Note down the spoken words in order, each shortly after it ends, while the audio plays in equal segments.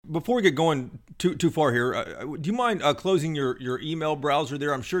before we get going too far here, do you mind closing your email browser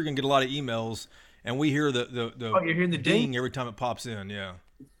there? I'm sure you're gonna get a lot of emails, and we hear the you're hearing the ding every time it pops in. Yeah.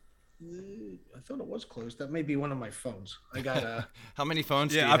 I thought it was closed. That may be one of my phones. I got How many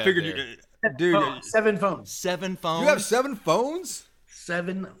phones? Do you I have figured, there? dude. 7 phones. 7 phones. You have 7 phones?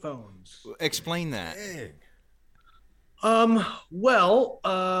 7 phones. Explain that. Dang.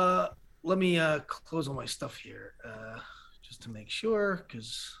 Let me close all my stuff here just to make sure,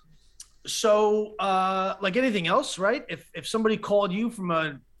 because like anything else, right? If somebody called you from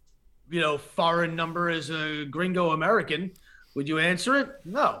a foreign number as a gringo American, would you answer it?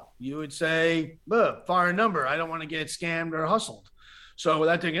 No. You would say, foreign number. I don't want to get scammed or hustled. So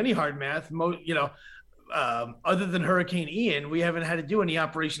without doing any hard math, other than Hurricane Ian, we haven't had to do any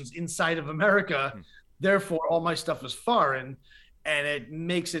operations inside of America. Therefore, all my stuff is foreign, and it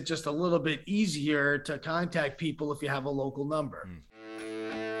makes it just a little bit easier to contact people if you have a local number.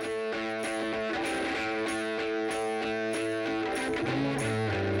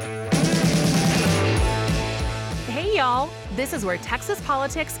 Hey, y'all. This is where Texas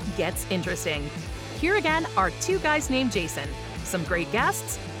politics gets interesting. Here again are 2 guys named Jason, some great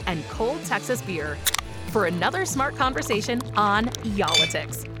guests, and cold Texas beer for another smart conversation on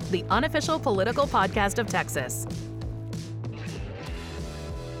Y'all-itics, the unofficial political podcast of Texas.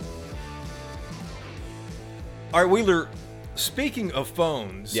 All right, Wheeler, speaking of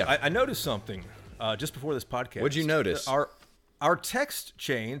phones, Yeah. I noticed something just before this podcast. What'd you notice? Our text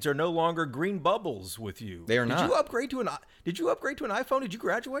chains are no longer green bubbles with you. They are not. Did you upgrade to an iPhone? Did you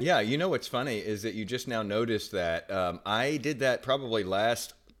graduate? Yeah, you know what's funny is that you just now noticed that I did that probably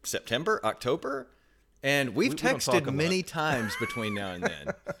last September, October, and we've texted many times between now and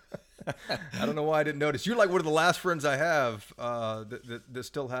then. I don't know why I didn't notice. You're like one of the last friends I have that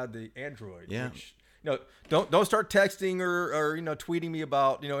still had the Android. Yeah. Which, don't start texting or tweeting me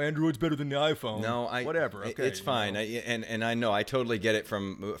about Android's better than the iPhone. No, whatever. Okay, it's fine. And I know I totally get it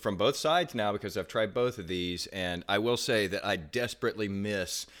from both sides now because I've tried both of these, and I will say that I desperately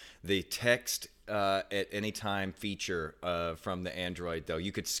miss the text at any time feature from the Android. Though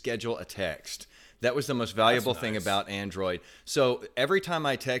you could schedule a text. That was the most valuable thing about Android. So every time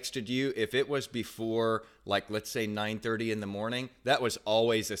I texted you, if it was before, like, let's say 9:30 in the morning, that was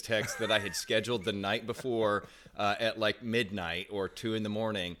always a text that I had scheduled the night before at like midnight or 2 in the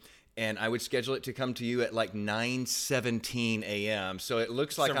morning. And I would schedule it to come to you at like 9:17 a.m. So it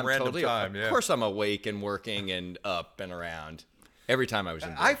looks like I'm totally, time, of course I'm awake and working and up and around every time I was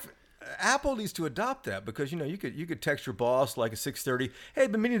in bed. Apple needs to adopt that because you could text your boss like at 6:30. Hey,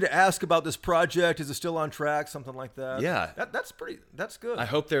 I've been meaning to ask about this project. Is it still on track? Something like that. Yeah, that's good. I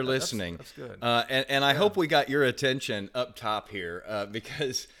hope they're listening. That's good. And I hope we got your attention up top here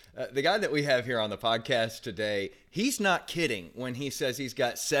because the guy that we have here on the podcast today, he's not kidding when he says he's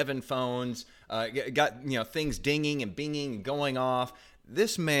got 7 phones, got things dinging and binging and going off.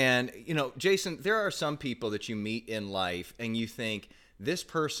 This man, Jason, there are some people that you meet in life and you think, this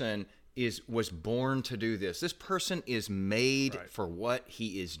person was born to do this. This person is made for what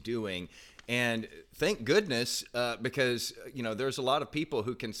he is doing. And thank goodness, because, there's a lot of people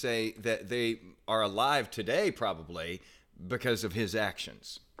who can say that they are alive today probably because of his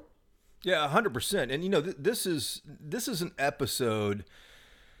actions. Yeah, 100%. And, this is an episode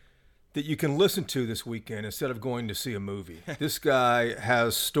that you can listen to this weekend instead of going to see a movie. This guy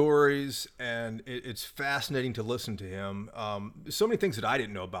has stories, and it's fascinating to listen to him. So many things that I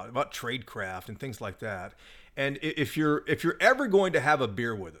didn't know about tradecraft and things like that. And if you're ever going to have a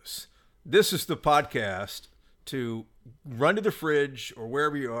beer with us, this is the podcast to run to the fridge or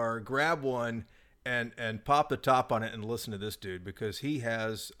wherever you are, grab one, and pop the top on it and listen to this dude because he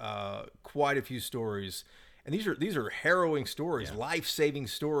has quite a few stories. And these are harrowing stories, life-saving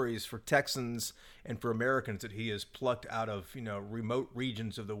stories for Texans and for Americans that he has plucked out of remote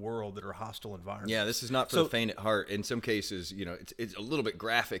regions of the world that are hostile environments. Yeah, this is not for the faint at heart. In some cases, it's a little bit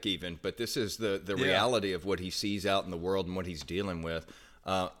graphic even, but this is the reality of what he sees out in the world and what he's dealing with.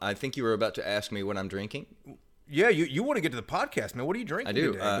 I think you were about to ask me what I'm drinking. Yeah, you want to get to the podcast, man. What are you drinking? I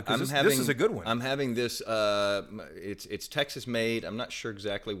do. Today? Because this is a good one. I'm having this. It's Texas made. I'm not sure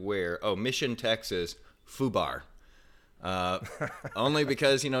exactly where. Oh, Mission, Texas. Fubar. Only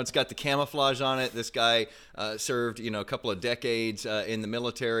because, it's got the camouflage on it. This guy served, a couple of decades in the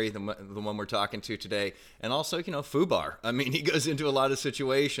military, the one we're talking to today. And also, Fubar. I mean, he goes into a lot of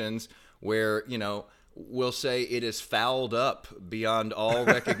situations where, we'll say it is fouled up beyond all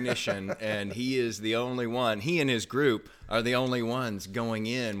recognition. And he is the only one. He and his group are the only ones going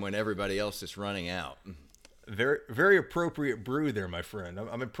in when everybody else is running out. Very, very appropriate brew there, my friend.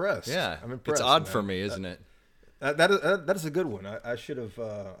 I'm impressed. Yeah, I'm impressed. It's odd for me, isn't it? That is a good one. I should have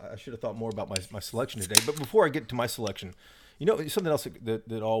thought more about my selection today. But before I get to my selection, something else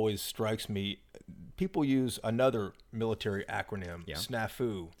that always strikes me. People use another military acronym,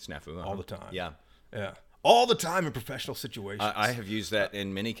 SNAFU, all the time. Yeah. All the time in professional situations. I have used that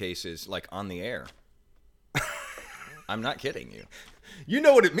in many cases, like on the air. I'm not kidding you. You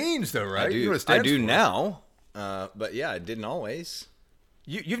know what it means, though, right? I do. You know what it stands I do for. now, but yeah, I didn't always.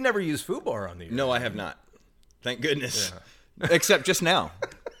 You've never used FUBAR on the air? No, I have not. Thank goodness. Yeah. Except just now.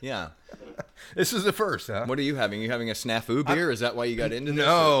 Yeah. This is the first, huh? What are you having? Are you having a snafu beer? Is that why you got into this?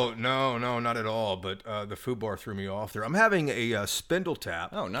 No, not at all. But the FUBAR threw me off there. I'm having a Spindle Tap.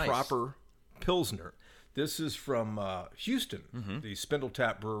 Oh, nice. Proper Pilsner. This is from Houston, the Spindle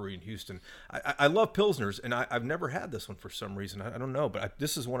Tap Brewery in Houston. I love Pilsners, and I've never had this one for some reason. I don't know, but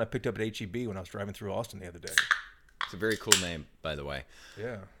this is one I picked up at HEB when I was driving through Austin the other day. It's a very cool name, by the way.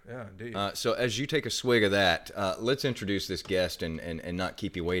 Yeah, indeed. So as you take a swig of that, let's introduce this guest and not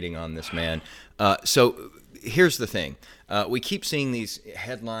keep you waiting on this man. So here's the thing. We keep seeing these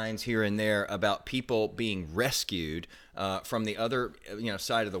headlines here and there about people being rescued from the other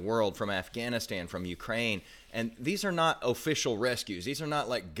side of the world, from Afghanistan, from Ukraine. And these are not official rescues. These are not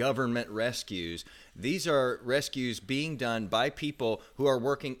like government rescues. These are rescues being done by people who are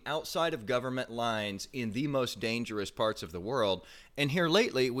working outside of government lines in the most dangerous parts of the world. And here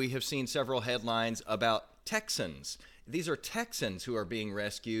lately, we have seen several headlines about Texans. These are Texans who are being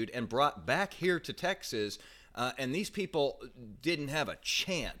rescued and brought back here to Texas. And these people didn't have a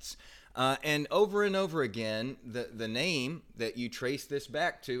chance. And over again, the name that you trace this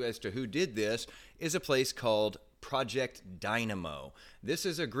back to as to who did this is a place called Project Dynamo. This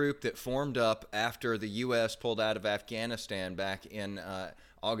is a group that formed up after the U.S. pulled out of Afghanistan back in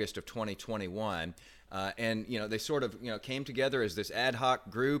August of 2021. And, they sort of, came together as this ad hoc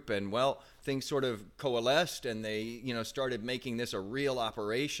group, and, things sort of coalesced, and they, started making this a real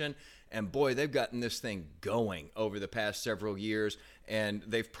operation. And boy, they've gotten this thing going over the past several years, and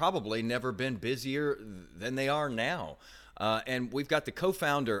they've probably never been busier than they are now. And we've got the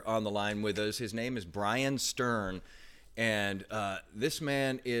co-founder on the line with us. His name is Brian Stern. And this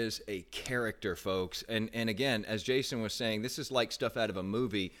man is a character, folks. And again, as Jason was saying, this is like stuff out of a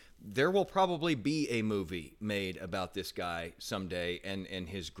movie. There will probably be a movie made about this guy someday and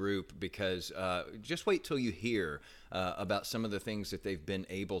his group, because just wait till you hear about some of the things that they've been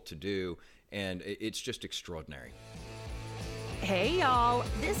able to do. And it's just extraordinary. Hey, y'all.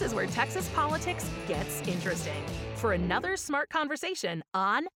 This is where Texas politics gets interesting. For another smart conversation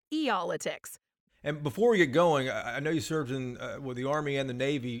on eOlitics. And before we get going, I know you served in with the Army and the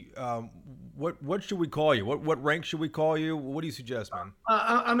Navy. What should we call you? What rank should we call you? What do you suggest, man?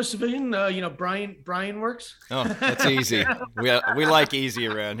 I'm a civilian. Brian works. Oh, that's easy. We like easy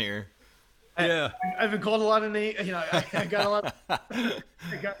around here. Yeah, I've been called a lot of names. I got a lot.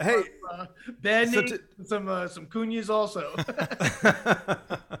 Hey, bad names, some cunyas also.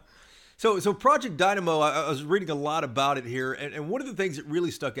 So Project Dynamo, I was reading a lot about it here, and one of the things that really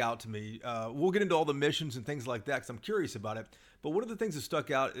stuck out to me, we'll get into all the missions and things like that because I'm curious about it, but one of the things that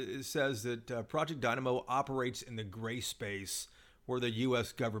stuck out, it says that Project Dynamo operates in the gray space where the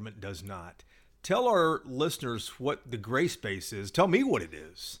U.S. government does not. Tell our listeners what the gray space is. Tell me what it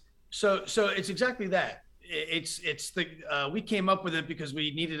is. So it's exactly that. We came up with it because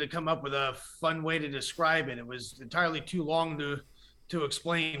we needed to come up with a fun way to describe it. It was entirely too long to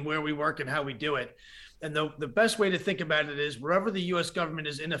explain where we work and how we do it. And the best way to think about it is wherever the U.S. government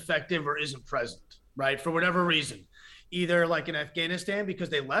is ineffective or isn't present, right, for whatever reason, either like in Afghanistan because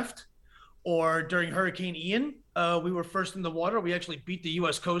they left, or during Hurricane Ian, we were first in the water. We actually beat the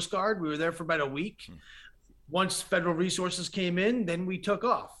U.S. Coast Guard. We were there for about a week. Once federal resources came in, then we took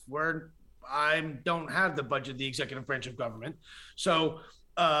off. I don't have the budget of the executive branch of government. So,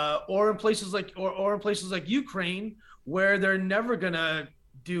 or in places like Ukraine, where they're never going to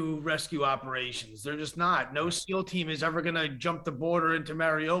do rescue operations. They're just not. No SEAL team is ever going to jump the border into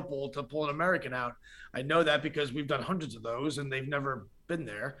Mariupol to pull an American out. I know that because we've done hundreds of those and they've never been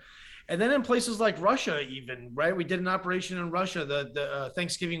there. And then in places like Russia, even, right? We did an operation in Russia the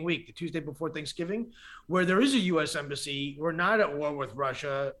Thanksgiving week, the Tuesday before Thanksgiving, where there is a U.S. embassy. We're not at war with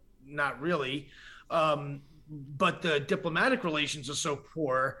Russia, not really. But the diplomatic relations are so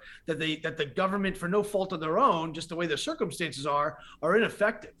poor that the government, for no fault of their own, just the way the circumstances are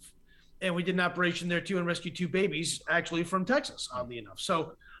ineffective. And we did an operation there too and rescued 2 babies, actually from Texas, oddly enough.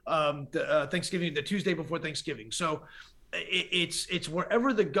 So the Tuesday before Thanksgiving. So it's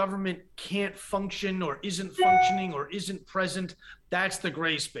wherever the government can't function or isn't functioning or isn't present. That's the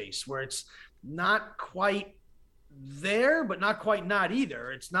gray space where it's not quite there, but not quite not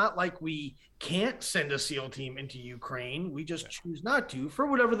either. It's not like we can't send a SEAL team into Ukraine. We just choose not to for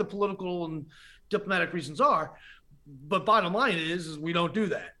whatever the political and diplomatic reasons are. But bottom line is we don't do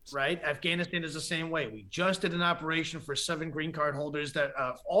that, right? Afghanistan is the same way. We just did an operation for 7 green card holders that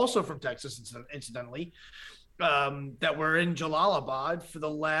also from Texas, incidentally, that were in Jalalabad for the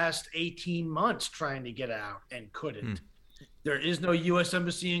last 18 months trying to get out and couldn't. There is no U.S.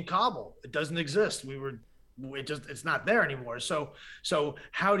 embassy in Kabul. It doesn't exist. It's not there anymore. So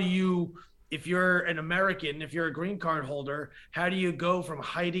how do you, if you're an American, if you're a green card holder, how do you go from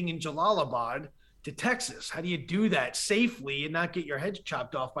hiding in Jalalabad to Texas? How do you do that safely and not get your head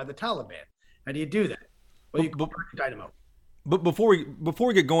chopped off by the Taliban? How do you do that? Well, you go to Dynamo. But before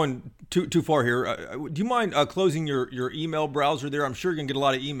we get going too far here, do you mind closing your email browser there? I'm sure you're gonna get a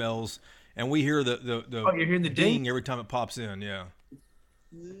lot of emails, and we hear the you're hearing the ding every time it pops in. Yeah.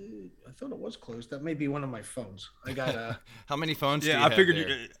 I thought it was closed. That may be one of my phones. I got How many phones? do you I have figured,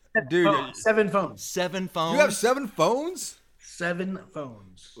 there? dude. 7 phones. 7 phones. You have 7 phones? 7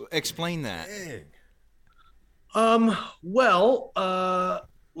 phones. Explain that. Dang. Well,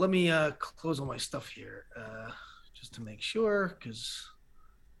 let me close all my stuff here just to make sure, because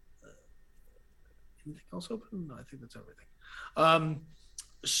anything else open? No, I think that's everything.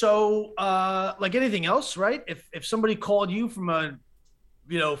 So like anything else, right? If somebody called you from a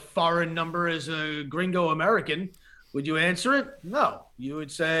foreign number as a gringo American, would you answer it? No. You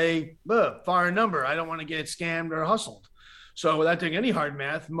would say, foreign number. I don't want to get scammed or hustled. So without doing any hard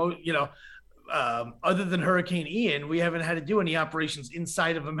math, other than Hurricane Ian, we haven't had to do any operations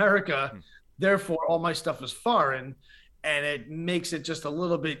inside of America. Therefore, all my stuff is foreign, and it makes it just a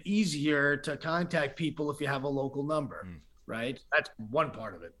little bit easier to contact people if you have a local number, right? That's one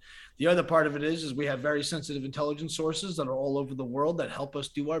part of it. The other part of it is we have very sensitive intelligence sources that are all over the world that help us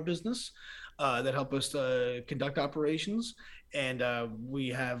do our business, that help us conduct operations, and we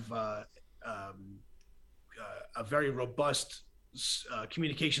have a very robust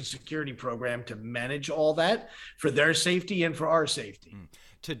communication security program to manage all that for their safety and for our safety.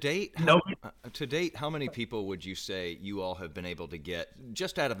 To date, how many people would you say you all have been able to get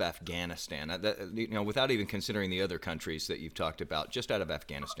just out of Afghanistan? Without even considering the other countries that you've talked about, just out of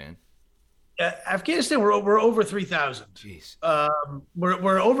Afghanistan. Afghanistan, we're over 3,000. Jeez.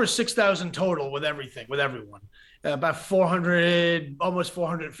 We're over 6,000 total with everyone. About 400, almost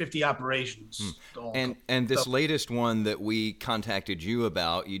 450 operations. And this latest one that we contacted you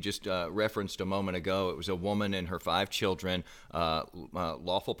about, you just referenced a moment ago. It was a woman and her 5 children,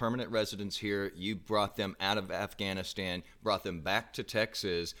 lawful permanent residents here. You brought them out of Afghanistan, brought them back to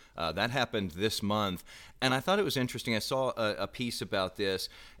Texas. That happened this month. And I thought it was interesting. I saw a piece about this,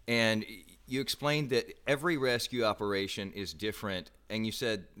 and you explained that every rescue operation is different, and you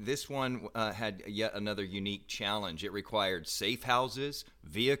said this one had yet another unique challenge. It required safe houses,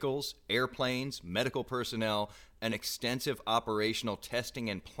 vehicles, airplanes, medical personnel, and extensive operational testing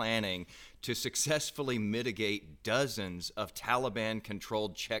and planning to successfully mitigate dozens of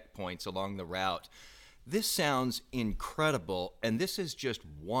Taliban-controlled checkpoints along the route. This sounds incredible, and this is just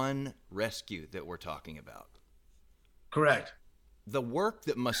one rescue that we're talking about. Correct. The work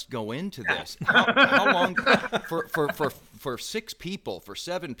that must go into this, how long for 6 people, for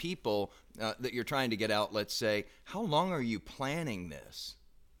 7 people that you're trying to get out, let's say, how long are you planning this?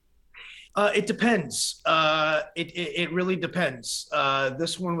 It depends. It really depends.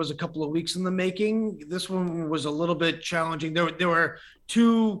 This one was a couple of weeks in the making. This one was a little bit challenging. There were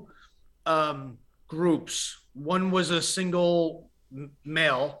 2 groups. One was a single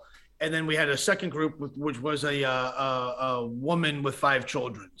male, and then we had a second group, which was a woman with 5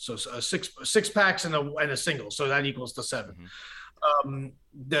 children. So 6 packs and a single. So that equals to 7.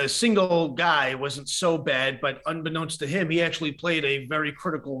 The single guy wasn't so bad, but unbeknownst to him, he actually played a very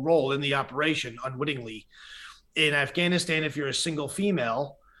critical role in the operation unwittingly. In Afghanistan, if you're a single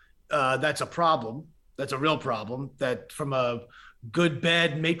female, that's a problem. That's a real problem. That from a good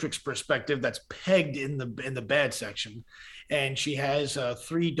bad matrix perspective, that's pegged in the bad section. And she has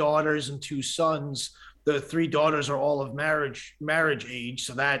 3 daughters and 2 sons. The 3 daughters are all of marriage age,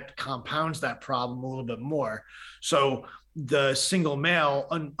 so that compounds that problem a little bit more. So the single male,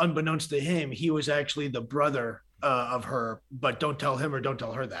 unbeknownst to him, he was actually the brother of her, but don't tell him or don't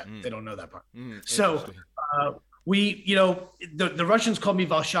tell her that. They don't know that part. So the Russians call me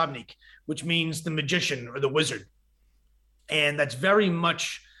Volshabnik, which means the magician or the wizard. And that's very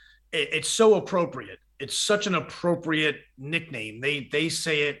much, it's so appropriate. It's such an appropriate nickname. They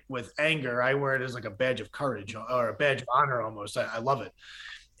say it with anger. I wear it as like a badge of courage or a badge of honor almost. I love it.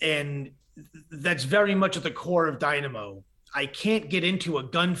 And that's very much at the core of Dynamo. I can't get into a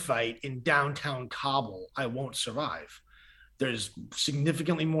gunfight in downtown Kabul. I won't survive. There's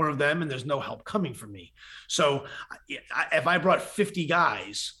significantly more of them, and there's no help coming for me. So if I brought 50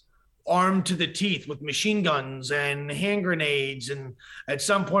 guys armed to the teeth with machine guns and hand grenades, and at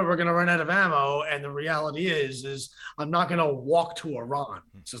some point we're going to run out of ammo, and the reality is I'm not going to walk to Iran.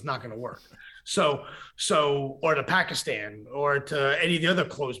 It's just not going to work. So or to Pakistan or to any of the other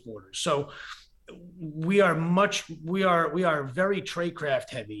closed borders. So we are very tradecraft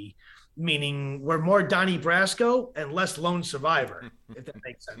heavy, meaning we're more Donnie Brasco and less lone survivor, if that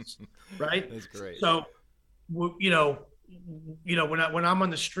makes sense, right? That's great. So, when I'm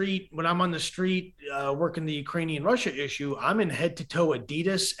on the street, working the Ukrainian-Russia issue, I'm in head-to-toe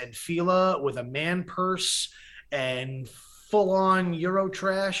Adidas and Fila with a man purse and full-on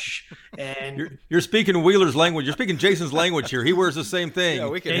Eurotrash. And you're speaking Wheeler's language. You're speaking Jason's language here. He wears the same thing. Yeah,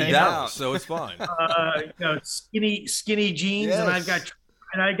 we can in hang Dallas, out. so it's fine. Skinny jeans, Yes.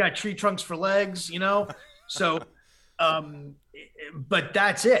 and I got tree trunks for legs. So, but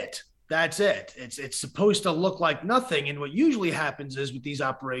that's it. That's it. It's supposed to look like nothing. And what usually happens is with these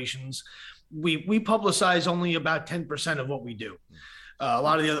operations, we publicize only about 10% of what we do.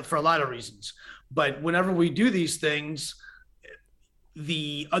 For a lot of reasons. But whenever we do these things,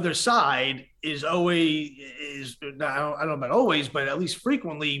 the other side is always I don't know about always, but at least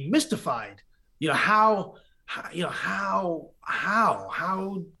frequently mystified. How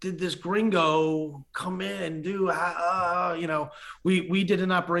did this gringo come in and do? We did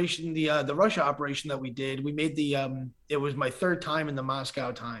an operation, the Russia operation that we did. We made it was my third time in the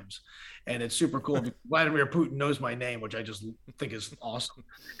Moscow Times, and it's super cool. Vladimir Putin knows my name, which I just think is awesome,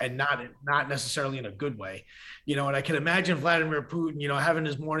 and not necessarily in a good way, And I can imagine Vladimir Putin, having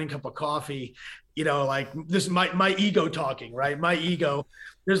his morning cup of coffee, like this is my ego talking, right? My ego.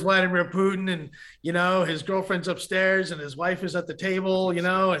 There's Vladimir Putin, and his girlfriend's upstairs, and his wife is at the table,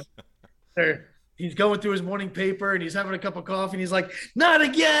 and he's going through his morning paper, and he's having a cup of coffee, and he's like, "Not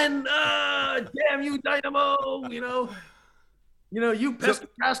again! Damn you, Dynamo!" You pesky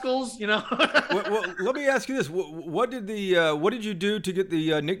rascals, well, let me ask you this: what did you do to get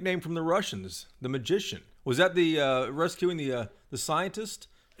the nickname from the Russians, the magician? Was that the rescuing the scientist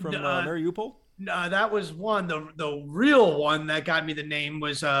from Mariupol? No, that was one. The real one that got me the name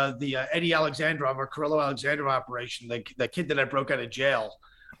was the Eddie Alexandrov or Kirillo Alexandrov operation. The kid that I broke out of jail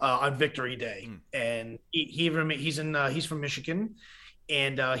on Victory Day, and he's from Michigan,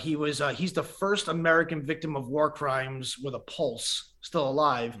 and he's the first American victim of war crimes with a pulse, still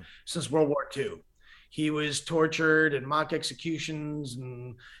alive, since World War II. He was tortured and mock executions,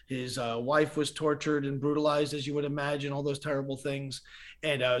 and his wife was tortured and brutalized, as you would imagine, all those terrible things.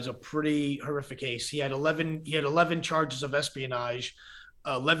 And it was a pretty horrific case. He had 11 charges of espionage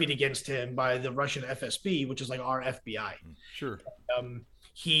levied against him by the Russian FSB, which is like our FBI. Sure.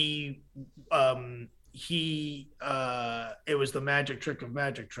 It was the magic trick of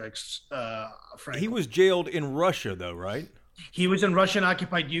magic tricks. Frankly. He was jailed in Russia, though, right? He was in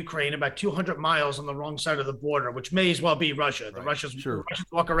Russian-occupied Ukraine, about 200 miles on the wrong side of the border, which may as well be Russia. Right. The Russians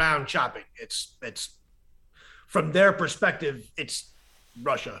walk around shopping. It's from their perspective, it's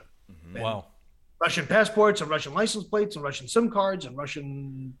Russia. Mm-hmm. Wow. Russian passports and Russian license plates and Russian SIM cards and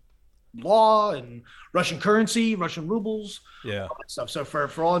Russian law and Russian currency, Russian rubles, all that stuff. So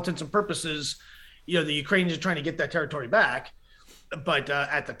for all intents and purposes, the Ukrainians are trying to get that territory back. But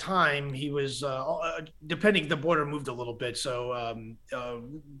at the time, he was depending. The border moved a little bit, so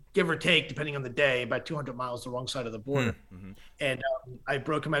give or take, depending on the day, about 200 miles the wrong side of the border. Mm-hmm. And I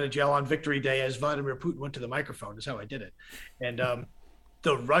broke him out of jail on Victory Day as Vladimir Putin went to the microphone. Is how I did it. And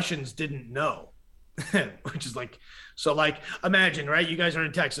the Russians didn't know, which is imagine, right? You guys are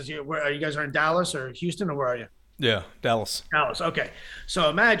in Texas. You guys are in Dallas or Houston, or where are you? Yeah, Dallas. Okay. So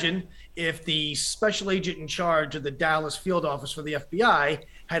imagine if the special agent in charge of the Dallas field office for the FBI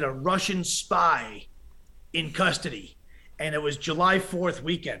had a Russian spy in custody, and it was July 4th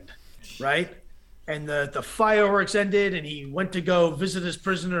weekend, right? And the fireworks ended, and he went to go visit his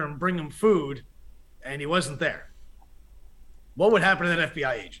prisoner and bring him food, and he wasn't there. What would happen to that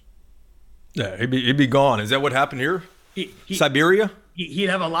FBI agent? Yeah, he'd be gone. Is that what happened here? Siberia? He'd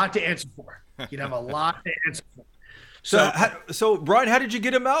have a lot to answer for. So Brian, how did you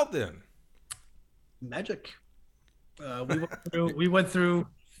get him out then? Magic. He went through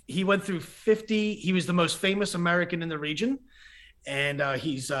 50. He was the most famous American in the region, and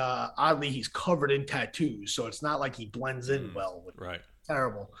he's covered in tattoos, so it's not like he blends in well. Right.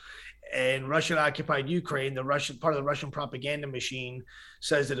 Terrible. And Russian-occupied Ukraine, part of the Russian propaganda machine,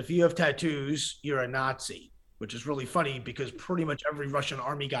 says that if you have tattoos, you're a Nazi, which is really funny because pretty much every Russian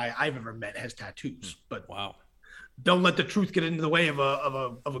army guy I've ever met has tattoos. But wow. don't let the truth get into the way of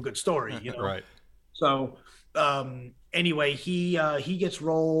a good story, you know? Right. So anyway, he gets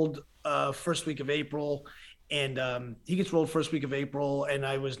rolled first week of April, and and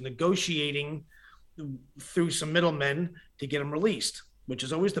I was negotiating through some middlemen to get him released, which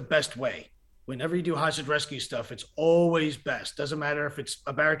is always the best way. Whenever you do hostage rescue stuff, it's always best. Doesn't matter if it's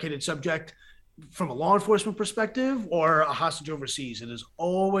a barricaded subject from a law enforcement perspective or a hostage overseas. It is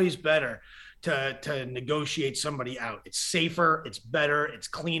always better to negotiate somebody out. It's safer, it's better, it's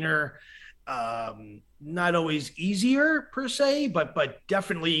cleaner. Not always easier per se, but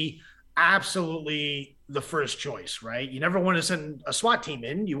definitely absolutely the first choice, right? You never want to send a SWAT team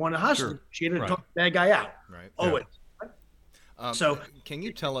in. You want a hostage negotiator to talk the bad guy out. Right. Always. So can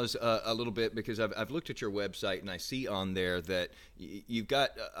you tell us a little bit, because I've looked at your website and I see on there that you've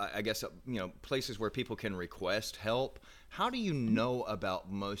got, I guess, places where people can request help. How do you know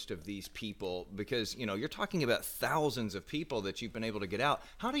about most of these people? Because, you're talking about thousands of people that you've been able to get out.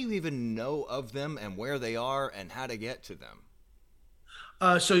 How do you even know of them and where they are and how to get to them?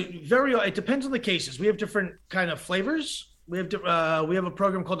 It depends on the cases. We have different kind of flavors. We have a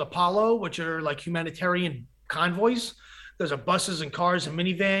program called Apollo, which are like humanitarian convoys. Those are buses and cars and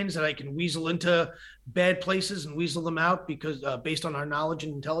minivans that I can weasel into bad places and weasel them out because based on our knowledge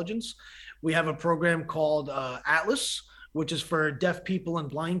and intelligence. We have a program called Atlas, which is for deaf people and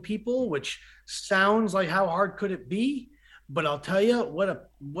blind people, which sounds like how hard could it be? But I'll tell you what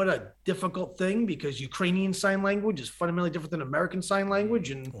a difficult thing, because Ukrainian Sign Language is fundamentally different than American Sign Language.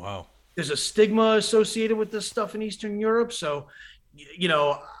 And wow, there's a stigma associated with this stuff in Eastern Europe. So,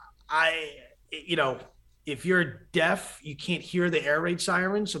 if you're deaf, you can't hear the air raid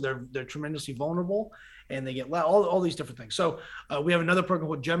sirens, so they're tremendously vulnerable, and they get loud. All these different things. So we have another program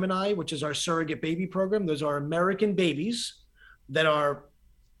called Gemini, which is our surrogate baby program. Those are American babies that are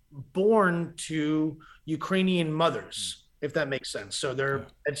born to Ukrainian mothers, if that makes sense. So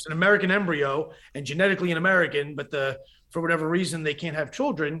it's an American embryo and genetically an American, but for whatever reason they can't have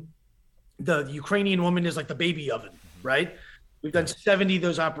children. The Ukrainian woman is like the baby oven, right? We've done 70 of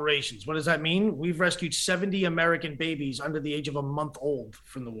those operations. What does that mean? We've rescued 70 American babies under the age of a month old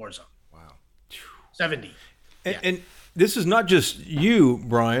from the war zone. Wow. 70. And this is not just you,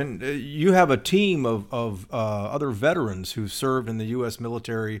 Brian. You have a team of other veterans who served in the U.S.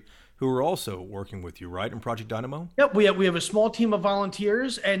 military who are also working with you, right, in Project Dynamo? Yep, we have a small team of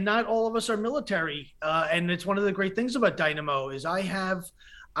volunteers, and not all of us are military. And it's one of the great things about Dynamo is I have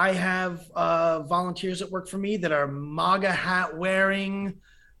volunteers that work for me that are MAGA hat wearing,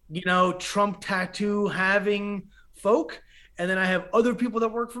 Trump tattoo having folk. And then I have other people that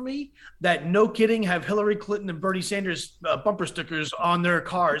work for me that, no kidding, have Hillary Clinton and Bernie Sanders bumper stickers on their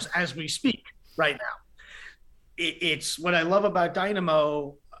cars as we speak right now. It's what I love about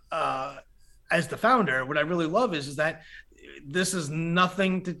Dynamo as the founder. What I really love is that this is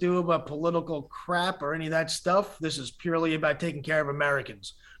nothing to do about political crap or any of that stuff. This is purely about taking care of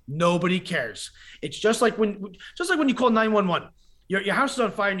Americans. Nobody cares. It's just like when you call 911. Your house is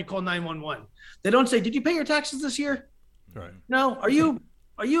on fire and you call 911. They don't say, "Did you pay your taxes this year?" Right. No. Are you,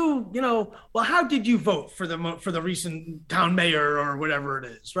 well, how did you vote for the recent town mayor or whatever it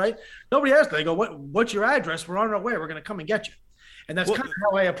is, right? Nobody asks. They go, what's your address? We're on our way. We're going to come and get you. And that's kind of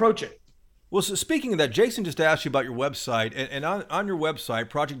how I approach it. Well, so speaking of that, Jason just asked you about your website, and on your website,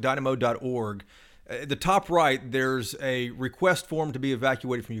 projectdynamo.org, at the top right, there's a request form to be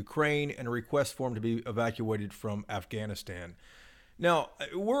evacuated from Ukraine and a request form to be evacuated from Afghanistan. Now,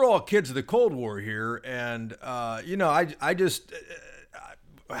 we're all kids of the Cold War here, and, I just,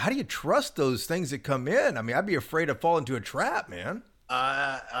 how do you trust those things that come in? I mean, I'd be afraid to fall into a trap, man.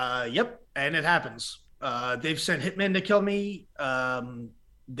 Yep, and it happens. They've sent hitmen to kill me.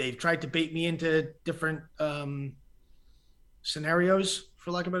 They've tried to bait me into different scenarios, for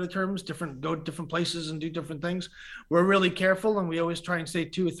lack of better terms, go to different places and do different things. We're really careful, and we always try and stay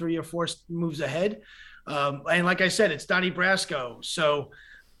 2 or 3 or 4 moves ahead. And like I said, it's Donnie Brasco. So,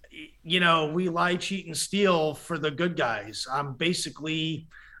 we lie, cheat, and steal for the good guys. We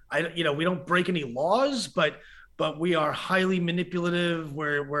don't break any laws, but we are highly manipulative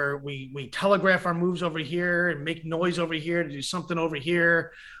where we telegraph our moves over here and make noise over here to do something over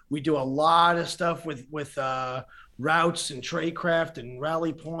here. We do a lot of stuff with routes and tradecraft and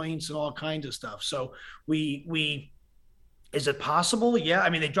rally points and all kinds of stuff. So is it possible? Yeah. I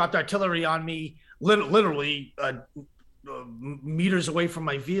mean, they dropped artillery on me literally meters away from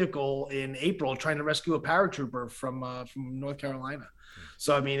my vehicle in April, trying to rescue a paratrooper from North Carolina.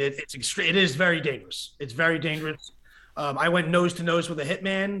 So, I mean, it's extreme. It is very dangerous. It's very dangerous. I went nose to nose with a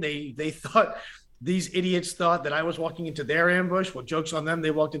hitman. These idiots thought that I was walking into their ambush. Well, joke's on them.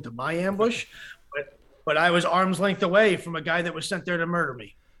 They walked into my ambush. But but I was arm's length away from a guy that was sent there to murder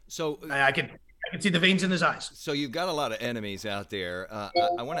me. So I can see the veins in his eyes. So you've got a lot of enemies out there.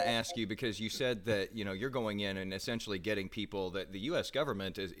 I want to ask you, because you said that you're going in and essentially getting people that the U.S.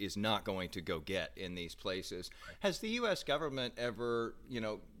 government is not going to go get in these places. Has the U.S. government ever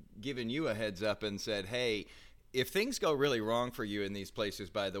given you a heads up and said, hey, if things go really wrong for you in these places,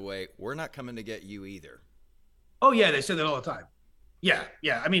 by the way, we're not coming to get you either? Oh yeah, they say that all the time. Yeah.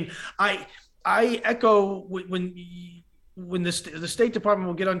 I mean, I echo when the State Department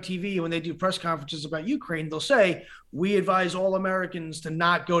will get on TV when they do press conferences about Ukraine, they'll say, we advise all Americans to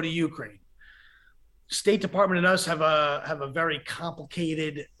not go to Ukraine. State Department and us have a very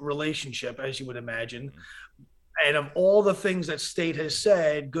complicated relationship, as you would imagine. And of all the things that state has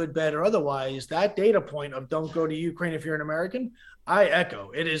said, good, bad, or otherwise, that data point of don't go to Ukraine if you're an American, I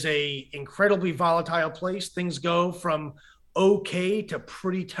echo. It is a incredibly volatile place. Things go from okay to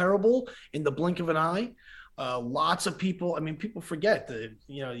pretty terrible in the blink of an eye. Lots of people, people forget that,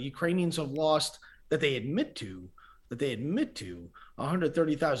 the Ukrainians have lost, that they admit to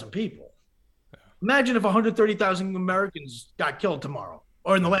 130,000 people. Yeah. Imagine if 130,000 Americans got killed tomorrow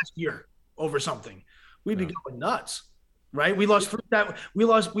or in the last year over something. We'd be going nuts, right? We lost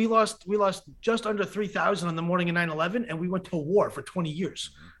just under 3,000 on the morning of 9/11, and we went to war for 20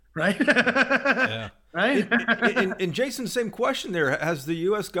 years, right? Yeah. Right. And Jason, same question there. Has the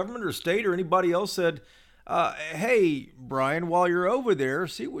U.S. government or state or anybody else said, hey, Brian, while you're over there,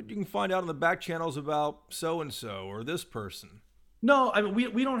 see what you can find out on the back channels about so-and-so or this person? No,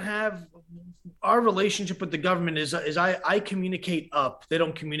 we don't have, our relationship with the government is I communicate up. They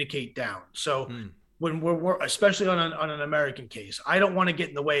don't communicate down. So when we're especially on an American case, I don't want to get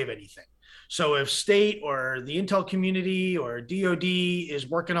in the way of anything. So if state or the intel community or DOD is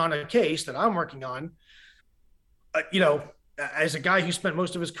working on a case that I'm working on, as a guy who spent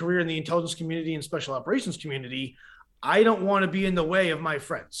most of his career in the intelligence community and special operations community, I don't want to be in the way of my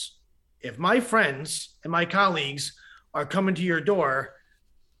friends. If my friends and my colleagues are coming to your door,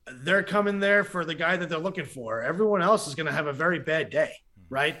 they're coming there for the guy that they're looking for. Everyone else is going to have a very bad day,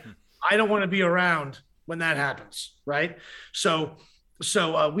 right? I don't want to be around when that happens, right? So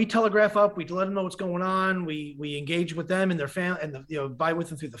we telegraph up. We let them know what's going on. We engage with them and their family, and buy with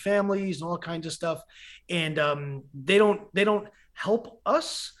them through the families and all kinds of stuff. And they don't help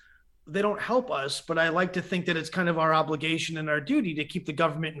us. They don't help us, but I like to think that it's kind of our obligation and our duty to keep the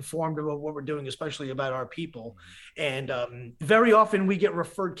government informed about what we're doing, especially about our people. And very often we get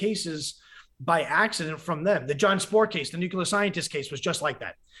referred cases by accident from them. The John Spohr case, the nuclear scientist case, was just like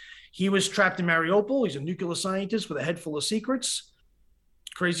that. He was trapped in Mariupol. He's a nuclear scientist with a head full of secrets.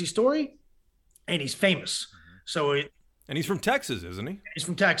 Crazy story, and he's famous. And he's from Texas, isn't he? He's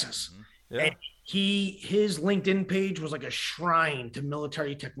from Texas. Yeah. And his LinkedIn page was like a shrine to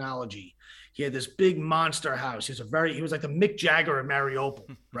military technology. He had this big monster house. He was like the Mick Jagger of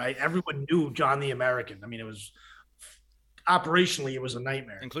Mariupol, right? Everyone knew John the American. It was operationally, it was a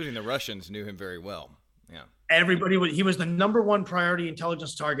nightmare. Including the Russians knew him very well. Yeah. He was the number one priority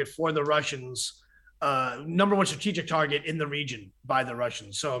intelligence target for the Russians. Number one strategic target in the region by the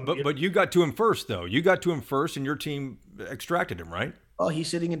Russians. So, but you got to him first, though. You got to him first, and your team extracted him, right? Well, he's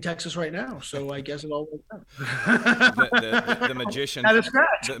sitting in Texas right now, so I guess it all worked out. the magician.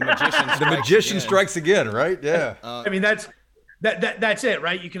 The magician strikes again, right? Yeah. That's it,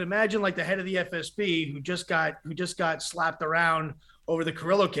 right? You can imagine like the head of the FSB who just got slapped around over the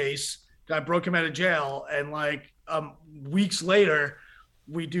Carrillo case. Guy broke him out of jail, and weeks later,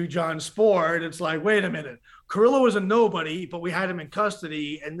 we do John Spohr, and it's like, wait a minute, Carrillo was a nobody, but we had him in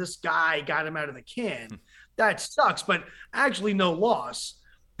custody, and this guy got him out of the can. That sucks, but actually no loss.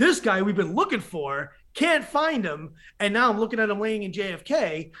 This guy we've been looking for, can't find him, and now I'm looking at him laying in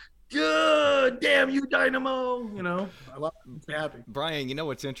JFK. Good, damn you, Dynamo. I love him. I'm happy. Brian,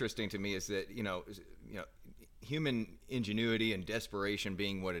 what's interesting to me is that, human ingenuity and desperation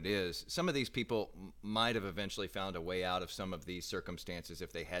being what it is, some of these people might have eventually found a way out of some of these circumstances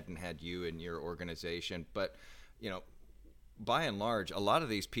if they hadn't had you in your organization. But, by and large, a lot of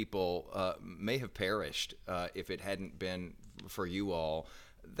these people may have perished if it hadn't been for you all.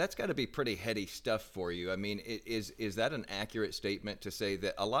 That's got to be pretty heady stuff for you. Is that an accurate statement to say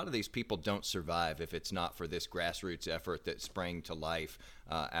that a lot of these people don't survive if it's not for this grassroots effort that sprang to life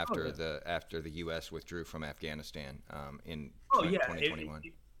after the U.S. withdrew from Afghanistan in 2021?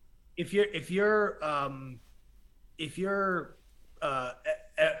 If you're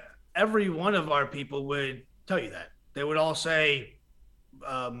every one of our people would tell you that. They would all say,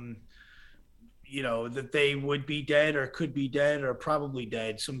 that they would be dead or could be dead or probably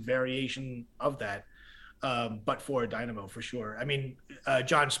dead, some variation of that. but for Dynamo for sure. I mean,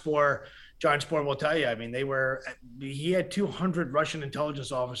 John Spohr will tell you, I mean, he had 200 Russian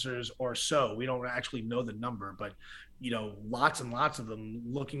intelligence officers or so. We don't actually know the number, but, lots and lots of them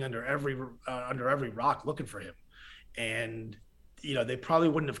looking under every rock looking for him. And, they probably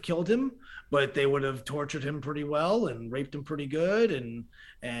wouldn't have killed him, but they would have tortured him pretty well and raped him pretty good.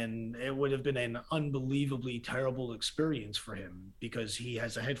 And it would have been an unbelievably terrible experience for him because he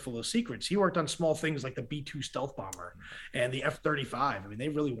has a head full of secrets. He worked on small things like the B-2 stealth bomber and the F-35. I mean, they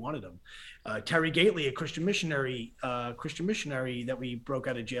really wanted him. Terry Gately, a Christian missionary that we broke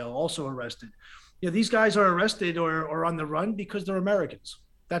out of jail, also arrested. These guys are arrested or on the run because they're Americans.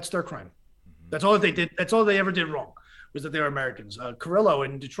 That's their crime. That's all that they did. That's all they ever did wrong, was that they were Americans. Carrillo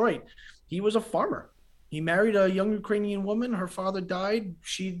in Detroit, he was a farmer. He married a young Ukrainian woman. Her father died.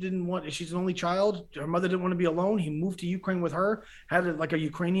 She's an only child. Her mother didn't want to be alone. He moved to Ukraine with her, had a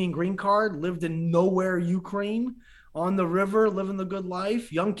Ukrainian green card, lived in nowhere, Ukraine, on the river, living the good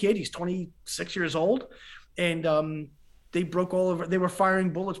life. Young kid, he's 26 years old. And they were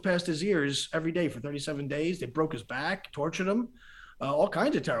firing bullets past his ears every day for 37 days. They broke his back, tortured him, all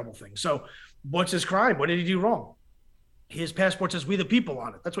kinds of terrible things. So what's his crime? What did he do wrong? His passport says "We the People"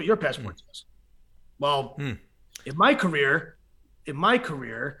 on it. That's what your passport says. Well, in my career,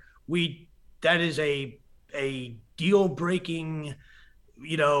 that is a deal-breaking,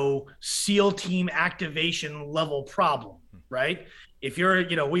 SEAL team activation level problem, right? If you're,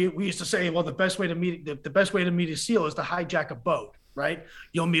 we used to say, well, the best way to meet a SEAL is to hijack a boat, right?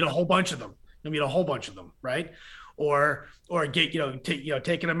 You'll meet a whole bunch of them. Right? Or get,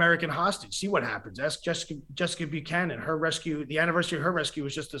 take an American hostage, see what happens. Ask Jessica Buchanan, the anniversary of her rescue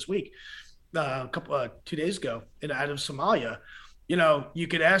was just this week, 2 days ago out of Somalia. You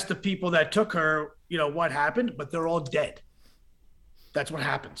could ask the people that took her, what happened, but they're all dead. That's what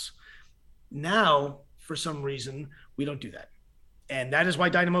happens. Now, for some reason, we don't do that. And that is why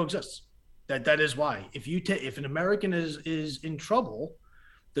Dynamo exists. That is why. If an American is in trouble,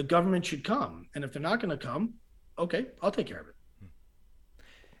 the government should come. And if they're not going to come, okay, I'll take care of it.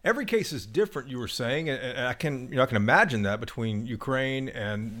 Every case is different, you were saying, and I can imagine that between Ukraine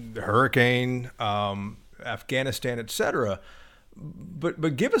and the hurricane, Afghanistan, etc.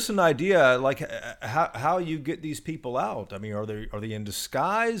 But give us an idea, like how you get these people out. I mean, are they in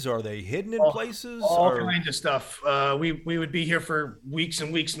disguise? Are they hidden in places? All kinds of stuff. We would be here for weeks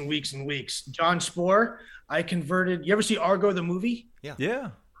and weeks and weeks and weeks. John Spohr, I converted. You ever see Argo the movie?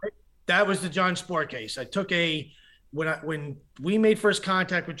 Yeah. That was the John Spohr case. I took when we made first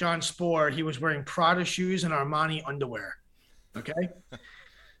contact with John Spohr, he was wearing Prada shoes and Armani underwear. Okay.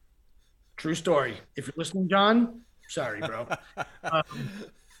 True story. If you're listening, John, sorry, bro.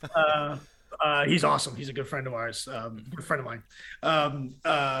 He's awesome. He's a good friend of ours. Good friend of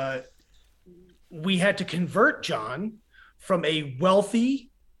mine. We had to convert John from a wealthy,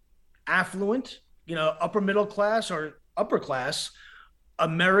 affluent, upper middle class or upper class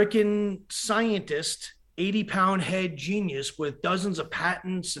American scientist, 80-pound head genius with dozens of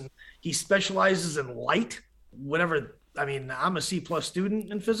patents, and he specializes in light, whatever. I mean, I'm a C+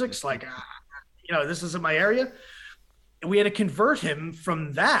 student in physics. This isn't my area. And we had to convert him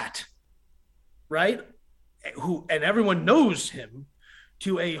from that, right? And everyone knows him,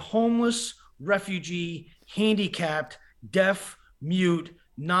 to a homeless, refugee, handicapped, deaf, mute,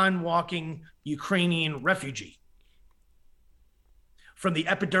 non-walking Ukrainian refugee from the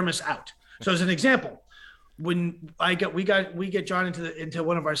epidermis out. So as an example, when we get John into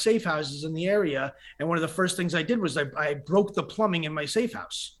one of our safe houses in the area, and one of the first things I did was I broke the plumbing in my safe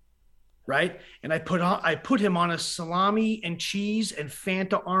house, right? And I put him on a salami and cheese and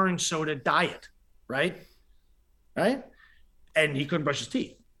Fanta orange soda diet, right? And he couldn't brush his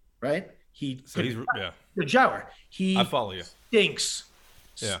teeth, right? He's the shower. I follow you. Stinks.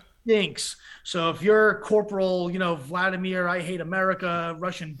 Yeah. Stinks. So if you're Corporal, Vladimir, I hate America,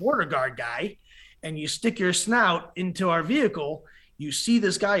 Russian border guard guy, and you stick your snout into our vehicle, you see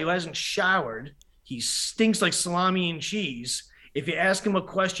this guy who hasn't showered. He stinks like salami and cheese. If you ask him a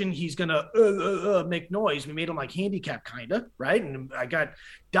question, he's going to make noise. We made him like handicapped kind of, right? And I got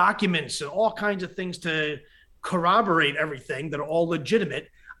documents and all kinds of things to corroborate everything that are all legitimate.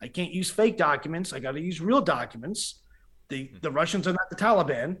 I can't use fake documents. I got to use real documents. The Russians are not the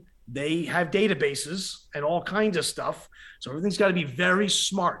Taliban. They have databases and all kinds of stuff. So everything's got to be very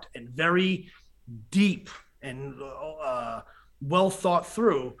smart and very deep and well thought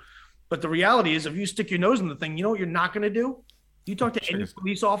through. But the reality is, if you stick your nose in the thing, you know what you're not going to do? You talk to any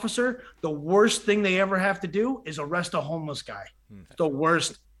police officer, the worst thing they ever have to do is arrest a homeless guy. The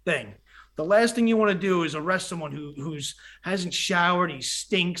worst thing. The last thing you want to do is arrest someone who's hasn't showered, he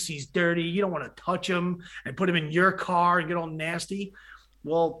stinks, he's dirty. You don't want to touch him and put him in your car and get all nasty.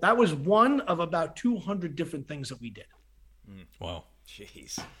 Well, that was one of about 200 different things that we did. Wow.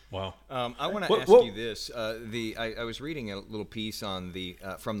 Jeez. Wow. I want to ask you this. I was reading a little piece on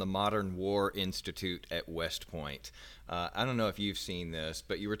from the Modern War Institute at West Point. I don't know if you've seen this,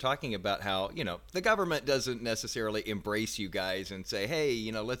 but you were talking about how, the government doesn't necessarily embrace you guys and say, hey,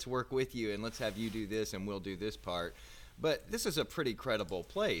 let's work with you and let's have you do this and we'll do this part. But this is a pretty credible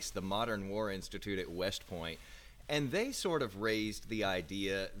place, the Modern War Institute at West Point. And they sort of raised the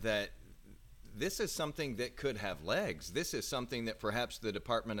idea that this is something that could have legs. This is something that perhaps the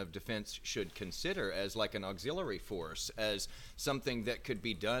Department of Defense should consider as like an auxiliary force, as something that could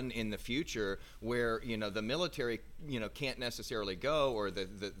be done in the future where, the military, can't necessarily go, or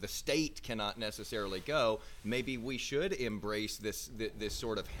the state cannot necessarily go. Maybe we should embrace this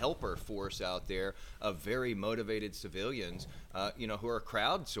sort of helper force out there of very motivated civilians, who are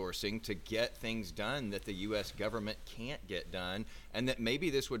crowdsourcing to get things done that the U.S. government can't get done, and that maybe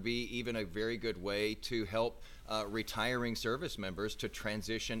this would be even a very good way to help retiring service members to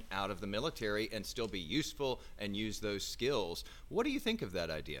transition out of the military and still be useful and use those skills. What do you think of that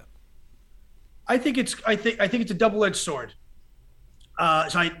idea? I think it's a double-edged sword.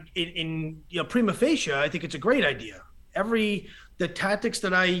 Prima facie, I think it's a great idea. The tactics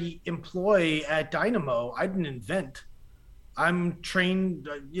that I employ at Dynamo, I didn't invent. I'm trained,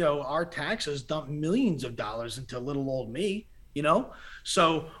 our taxes dump millions of dollars into little old me,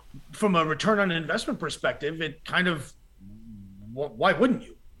 So from a return on investment perspective, it kind of, why wouldn't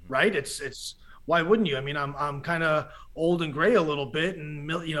you, right? It's why wouldn't you? I mean, I'm kind of old and gray a little bit, and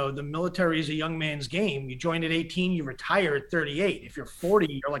the military is a young man's game. You join at 18, you retire at 38. If you're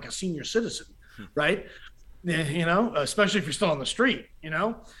 40, you're like a senior citizen, right? Especially if you're still on the street,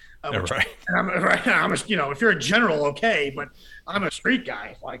 Right. If you're a general, okay, but I'm a street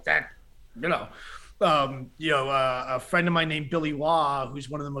guy like that, a friend of mine named Billy Waugh, who's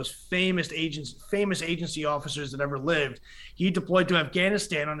one of the most famous agency officers that ever lived. He deployed to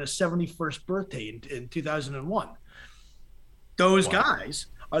Afghanistan on his 71st birthday in 2001. Those guys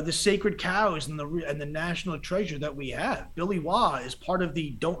are the sacred cows and the national treasure that we have. Billy Waugh is part of the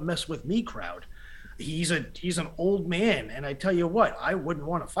 "Don't Mess with Me" crowd. He's an old man, and I tell you what, I wouldn't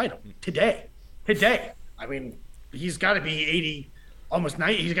want to fight him today. I mean, he's got to be 80. Almost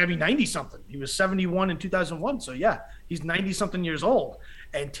 90. He's got to be 90 something. He was 71 in 2001. So yeah, he's 90 something years old.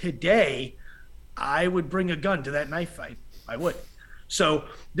 And today I would bring a gun to that knife fight. I would. So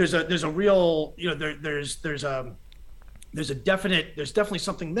there's a real, there's definitely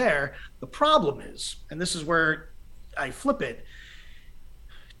something there. The problem is, and this is where I flip it.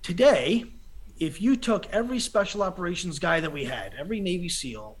 Today, if you took every special operations guy that we had, every Navy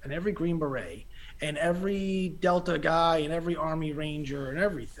SEAL and every Green Beret, and every Delta guy and every Army Ranger and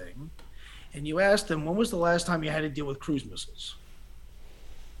everything, and you asked them, when was the last time you had to deal with cruise missiles?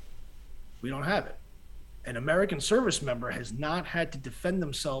 We don't have it. An American service member has not had to defend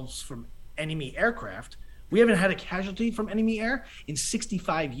themselves from enemy aircraft. We haven't had a casualty from enemy air in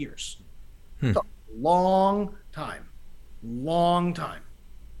 65 years. It's a long time,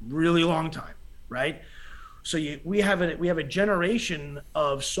 really long time, right? So we have a generation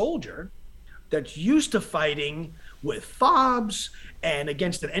of soldier that's used to fighting with fobs and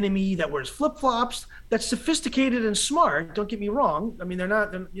against an enemy that wears flip-flops, that's sophisticated and smart. Don't get me wrong. I mean,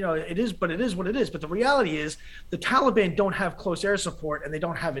 it is what it is. But the reality is the Taliban don't have close air support and they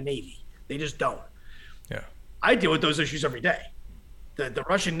don't have a Navy. They just don't. Yeah. I deal with those issues every day. The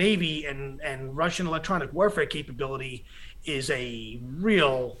Russian Navy and Russian electronic warfare capability is a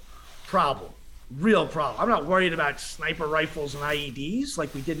real problem. I'm not worried about sniper rifles and IEDs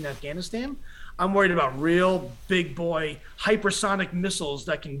like we did in Afghanistan. I'm worried about real big boy hypersonic missiles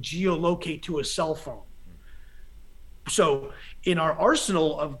that can geolocate to a cell phone. So in our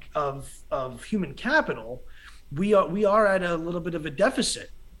arsenal of human capital, we are at a little bit of a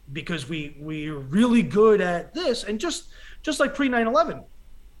deficit because we're really good at this. And just like pre 9/11,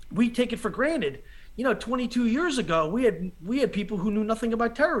 we take it for granted. 22 years ago, we had people who knew nothing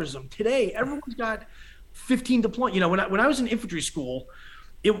about terrorism. Today, everyone's got 15 deployments. When I was in infantry school,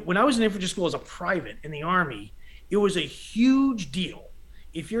 as a private in the Army, it was a huge deal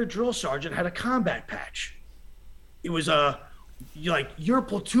if your drill sergeant had a combat patch. It was your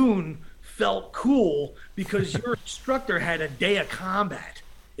platoon felt cool because your instructor had a day of combat.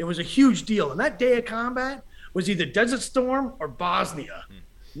 It was a huge deal, and that day of combat was either Desert Storm or Bosnia.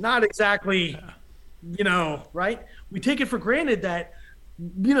 Not exactly. Right? We take it for granted that,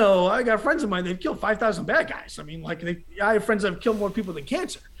 I got friends of mine, they've killed 5,000 bad guys. I mean, I have friends that have killed more people than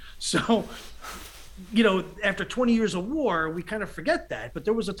cancer. So, after 20 years of war, we kind of forget that. But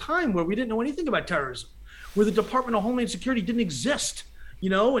there was a time where we didn't know anything about terrorism, where the Department of Homeland Security didn't exist,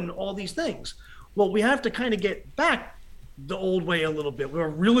 and all these things. Well, we have to kind of get back the old way a little bit. We were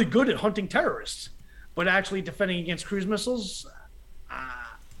really good at hunting terrorists, but actually defending against cruise missiles.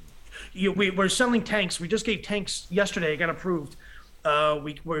 We're selling tanks. We just gave tanks yesterday. It got approved.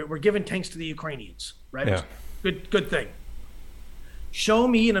 We're giving tanks to the Ukrainians, right? Yeah. Good thing. Show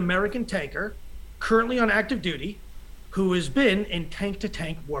me an American tanker currently on active duty who has been in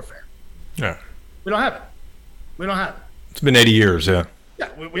tank-to-tank warfare. Yeah. We don't have it. It's been 80 years, yeah. Yeah,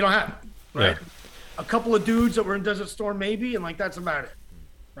 we don't have it, right? Yeah. A couple of dudes that were in Desert Storm maybe, and that's about it,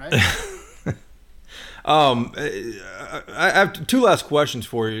 right? I have two last questions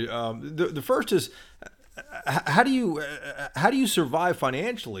for you. The first is, how do you survive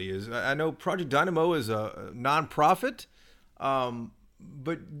financially? I know Project Dynamo is a nonprofit,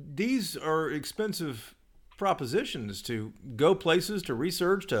 but these are expensive propositions to go places, to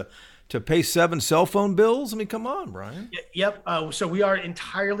research, to pay 7 cell phone bills. I mean, come on, Brian. Yep. So we are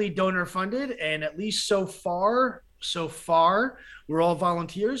entirely donor funded, and at least so far, we're all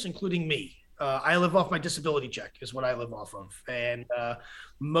volunteers, including me. I live off my disability check is what I live off of. And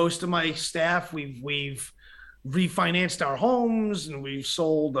most of my staff, we've refinanced our homes, and we've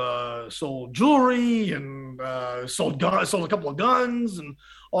sold jewelry, and sold a couple of guns and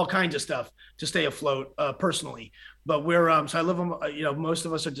all kinds of stuff to stay afloat personally. But we're so I live on, most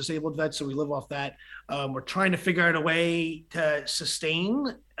of us are disabled vets, so we live off that. We're trying to figure out a way to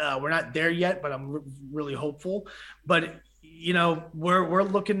sustain. We're not there yet, but I'm really hopeful. But we're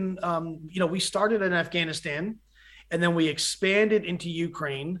looking. We started in Afghanistan, and then we expanded into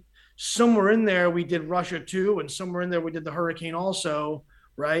Ukraine. Somewhere in there we did Russia too, and somewhere in there we did the hurricane also,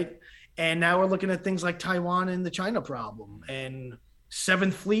 right? And now we're looking at things like Taiwan and the China problem. And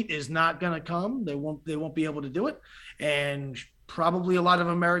 7th Fleet is not going to come. They won't be able to do it. And probably a lot of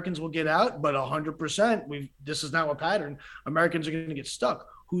Americans will get out, but 100%, this is now a pattern. Americans are going to get stuck.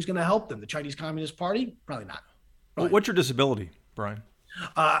 Who's going to help them? The Chinese Communist Party? Probably not. What's your disability, Brian?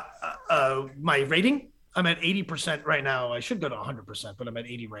 My rating? I'm at 80% right now. I should go to 100%, but I'm at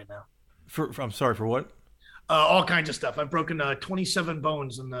 80 right now. I'm sorry, for what? All kinds of stuff. I've broken 27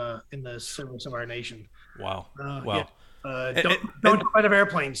 bones in the service of our nation. Wow. Wow. Yeah. Don't jump out of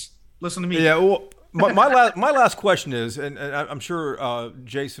airplanes. Listen to me. Yeah. Well, my last question is, and I'm sure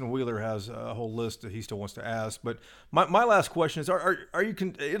Jason Wheeler has a whole list that he still wants to ask, but my last question is: Are you?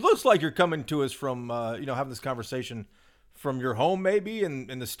 It looks like you're coming to us from having this conversation from your home, maybe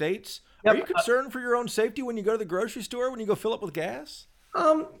in the States. Yep. Are you concerned for your own safety when you go to the grocery store, when you go fill up with gas?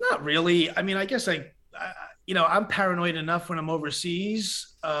 Not really. I mean, I guess I'm paranoid enough when I'm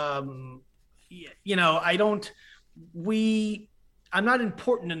overseas. I'm not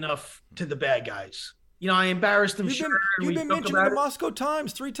important enough to the bad guys. I embarrassed them. You've been mentioned in the Moscow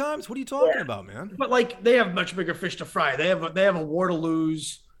Times 3 times. What are you talking about, man? But they have much bigger fish to fry. They have a war to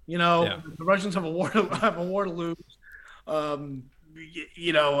lose. The Russians have a war to lose. And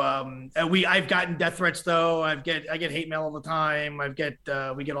I've gotten death threats though. I get hate mail all the time.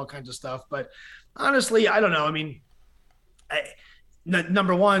 We get all kinds of stuff. But honestly, I don't know. I mean,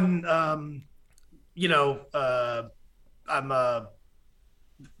 number one,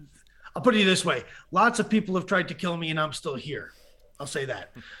 I'll put it this way. Lots of people have tried to kill me and I'm still here. I'll say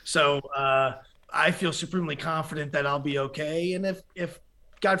that. So I feel supremely confident that I'll be okay. And if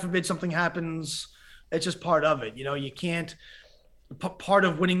God forbid something happens, it's just part of it. You can't, part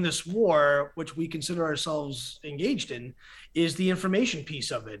of winning this war, which we consider ourselves engaged in, is the information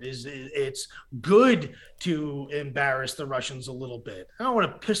piece of it. It's good to embarrass the Russians a little bit. I don't want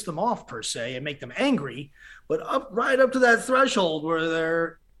to piss them off per se and make them angry, but right up to that threshold where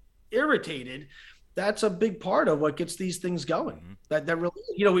they're irritated, that's a big part of what gets these things going. That really,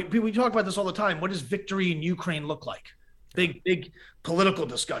 we talk about this all the time. What does victory in Ukraine look like? Big political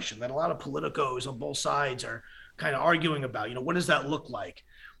discussion that a lot of politicos on both sides are kind of arguing about. What does that look like?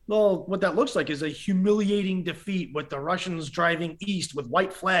 Well, what that looks like is a humiliating defeat with the Russians driving east with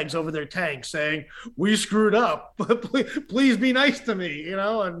white flags over their tanks saying, "We screwed up. Please be nice to me,"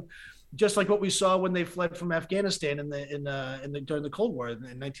 and just like what we saw when they fled from Afghanistan during the Cold War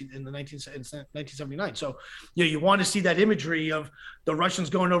in 1979. So, you want to see that imagery of the Russians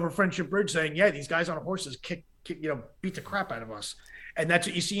going over Friendship Bridge saying, "Yeah, these guys on horses beat the crap out of us." And that's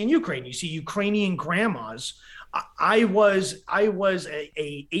what you see in Ukraine. You see Ukrainian grandmas. I was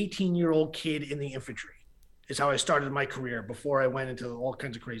a 18-year-old kid in the infantry is how I started my career before I went into all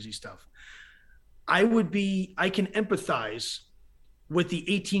kinds of crazy stuff. I can empathize with the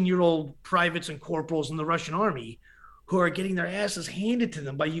 18-year-old privates and corporals in the Russian army who are getting their asses handed to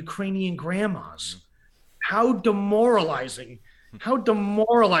them by Ukrainian grandmas. How demoralizing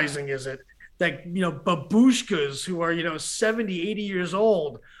is it that, babushkas who are, 70, 80 years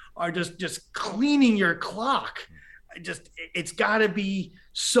old are just cleaning your clock. It's got to be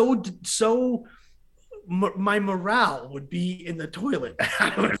so my morale would be in the toilet.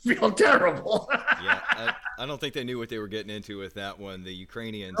 I would feel terrible. Yeah, I don't think they knew what they were getting into with that one. The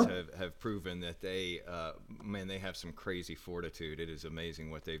Ukrainians have proven that they have some crazy fortitude. It is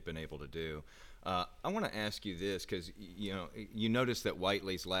amazing what they've been able to do. I want to ask you this because, you notice that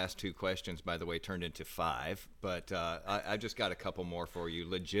Whiteley's last 2 questions, by the way, turned into 5, but I just got a couple more for you,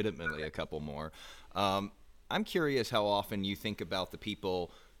 legitimately a couple more. I'm curious how often you think about the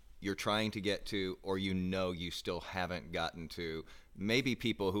people you're trying to get to, or you still haven't gotten to. Maybe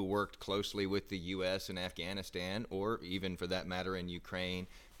people who worked closely with the U.S. in Afghanistan, or even for that matter in Ukraine,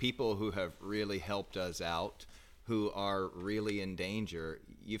 people who have really helped us out, who are really in danger.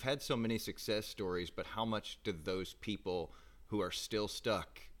 You've had so many success stories, but how much do those people who are still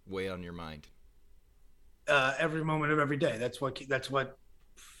stuck weigh on your mind? Every moment of every day. That's what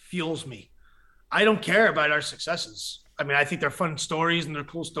fuels me. I don't care about our successes. I mean, I think they're fun stories and they're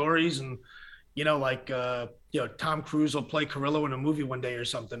cool stories. And, Tom Cruise will play Carrillo in a movie one day or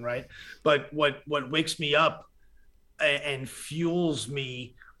something, right? But what wakes me up and fuels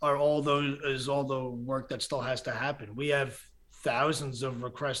me are all the work that still has to happen. We have thousands of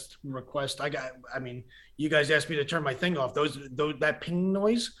requests. You guys asked me to turn my thing off. That ping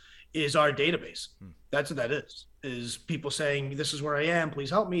noise is our database. That's what that is people saying, this is where I am, please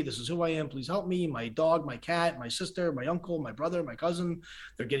help me. This is who I am, please help me. My dog, my cat, my sister, my uncle, my brother, my cousin,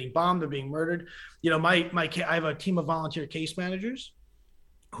 they're getting bombed, they're being murdered. I have a team of volunteer case managers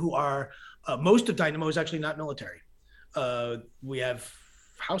who are, most of Dynamo is actually not military. We have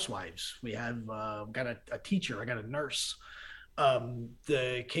housewives. We have got a teacher. I got a nurse.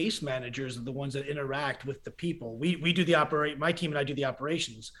 The case managers are the ones that interact with the people. We do my team and I do the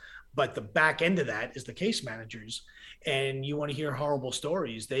operations, but the back end of that is the case managers. And you want to hear horrible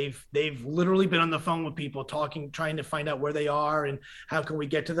stories. They've literally been on the phone with people talking, trying to find out where they are and how can we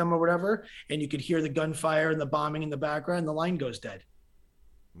get to them or whatever. And you could hear the gunfire and the bombing in the background. The line goes dead.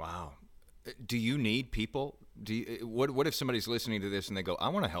 Wow. Do you need people? What if somebody's listening to this and they go, I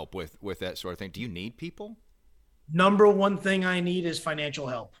want to help with that sort of thing? Do you need people? Number one thing I need is financial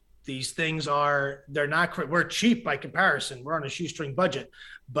help. These things we're cheap by comparison. We're on a shoestring budget,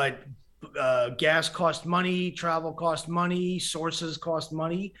 but gas costs money, travel costs money, sources cost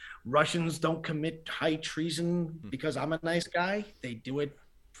money. Russians don't commit high treason because I'm a nice guy. They do it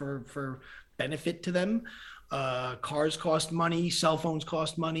for benefit to them. Cars cost money, cell phones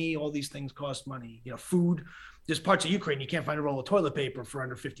cost money, all these things cost money. Food. There's parts of Ukraine you can't find a roll of toilet paper for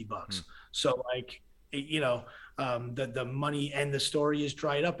under $50. So the money and the story is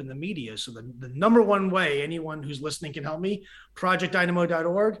dried up in the media. So the number one way anyone who's listening can help me,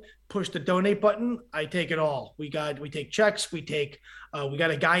 projectdynamo.org, push the donate button. I take it all. We take checks. We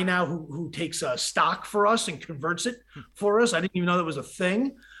got a guy now who takes stock for us and converts it for us. I didn't even know that was a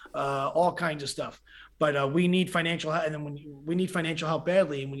thing. All kinds of stuff. But we need financial help. And then we need financial help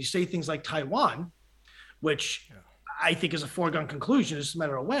badly. And when you say things like Taiwan, which I think is a foregone conclusion, it's just a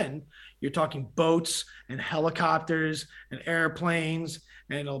matter of when, you're talking boats and helicopters and airplanes,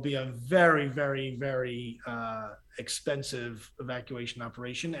 and it'll be a very, very, very expensive evacuation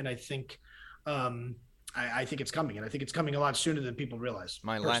operation. And I think it's coming, and I think it's coming a lot sooner than people realize.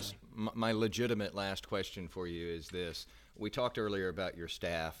 My legitimate last question for you is this. We talked earlier about your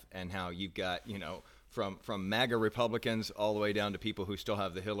staff and how you've got, from MAGA Republicans all the way down to people who still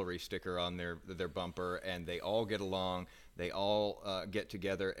have the Hillary sticker on their bumper, and they all get along, they all get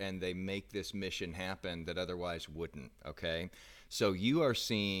together, and they make this mission happen that otherwise wouldn't, okay? So you are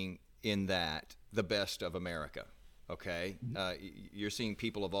seeing in that the best of America, okay? You're seeing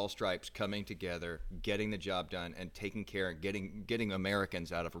people of all stripes coming together, getting the job done, and taking care, getting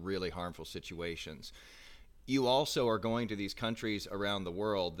Americans out of really harmful situations. You also are going to these countries around the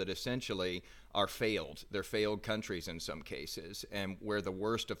world that essentially are failed. They're failed countries in some cases, and where the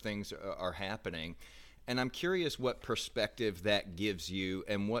worst of things are happening. And I'm curious what perspective that gives you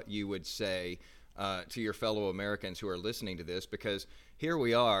and what you would say to your fellow Americans who are listening to this, because here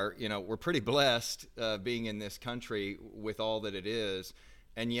we are, we're pretty blessed being in this country with all that it is.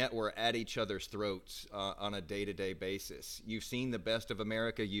 And yet we're at each other's throats on a day-to-day basis. You've seen the best of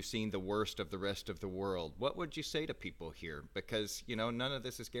America. You've seen the worst of the rest of the world. What would you say to people here? Because, none of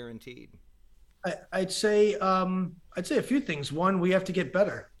this is guaranteed. I'd say a few things. One, we have to get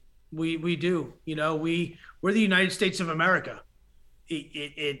better. We do. We're the United States of America.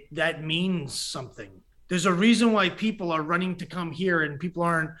 That means something. There's a reason why people are running to come here and people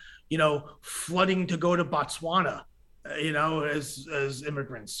aren't, flooding to go to Botswana, as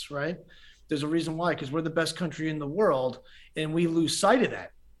immigrants, right? There's a reason why, because we're the best country in the world, and we lose sight of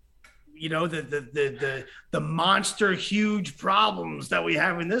that. The monster huge problems that we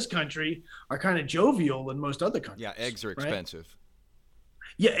have in this country are kind of jovial in most other countries. Yeah, eggs are expensive. Right?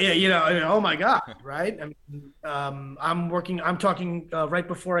 Yeah, oh my God, right? I'm talking right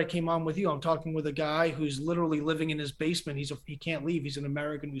before I came on with you, I'm talking with a guy who's literally living in his basement. He can't leave. He's an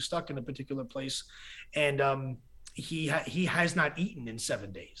American who's stuck in a particular place. And he has not eaten in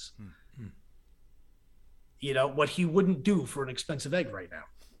 7 days. Mm-hmm. What he wouldn't do for an expensive egg right now.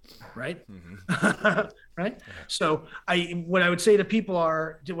 Right. Mm-hmm. Right. So what I'd say to people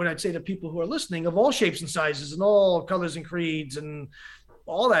who are listening, of all shapes and sizes and all colors and creeds and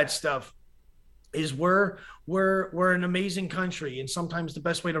all that stuff, is we're an amazing country. And sometimes the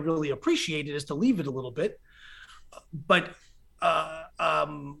best way to really appreciate it is to leave it a little bit. But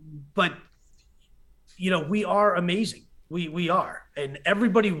we are amazing. We are, and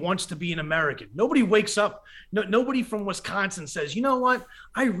everybody wants to be an American. Nobody wakes up. Nobody from Wisconsin says, you know what?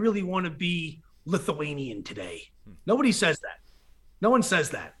 I really want to be Lithuanian today. Nobody says that. No one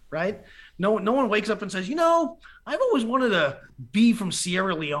says that, right? No one wakes up and says, I've always wanted to be from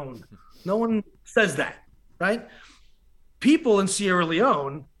Sierra Leone. No one says that, right? People in Sierra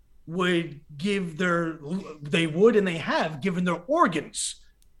Leone would and they have given their organs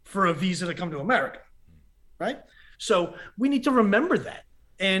for a visa to come to America, right? So we need to remember that.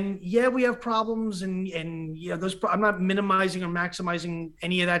 And yeah, we have problems and I'm not minimizing or maximizing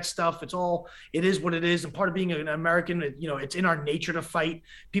any of that stuff. It is what it is. And part of being an American, it's in our nature to fight.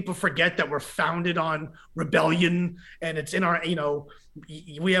 People forget that we're founded on rebellion, and it's in our,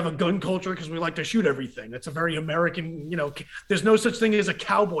 we have a gun culture because we like to shoot everything. That's a very American, there's no such thing as a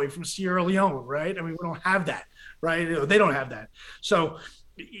cowboy from Sierra Leone, right? I mean, we don't have that, right? They don't have that. So,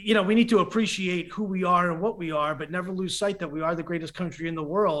 we need to appreciate who we are and what we are, but never lose sight that we are the greatest country in the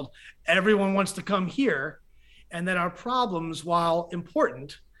world. Everyone wants to come here, and that our problems, while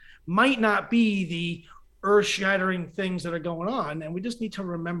important, might not be the earth-shattering things that are going on. And we just need to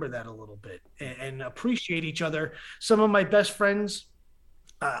remember that a little bit and appreciate each other. Some of my best friends,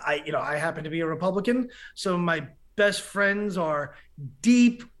 I happen to be a Republican. Some of my best friends are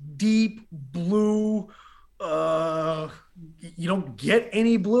deep, deep blue. You don't get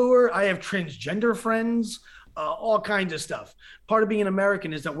any bluer. I have transgender friends, all kinds of stuff. Part of being an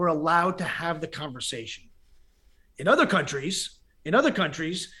American is that we're allowed to have the conversation. In other countries,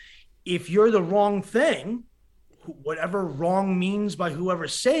 if you're the wrong thing, whatever wrong means by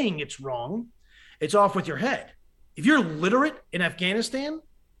whoever's saying it's wrong, it's off with your head. If you're literate in Afghanistan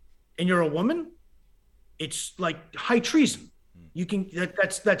and you're a woman, it's like high treason. You can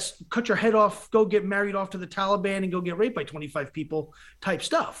that's cut your head off, go get married off to the Taliban and go get raped by 25 people type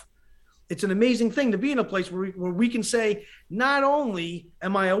stuff. It's an amazing thing to be in a place where we can say, not only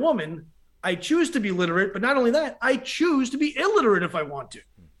am I a woman, I choose to be literate, but not only that, I choose to be illiterate if I want to.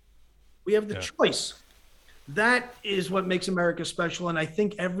 We have the choice. That is what makes America special. And I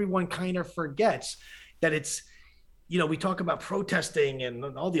think everyone kind of forgets that it's, we talk about protesting and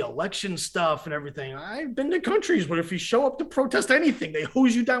all the election stuff and everything. I've been to countries where if you show up to protest anything, they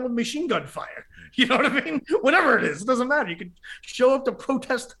hose you down with machine gun fire. You know what I mean? Whatever it is, it doesn't matter. You can show up to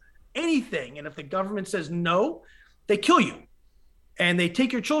protest anything. And if the government says no, they kill you and they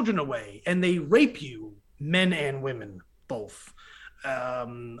take your children away and they rape you, men and women, both.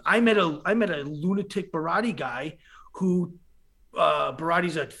 I met a lunatic Bharati guy who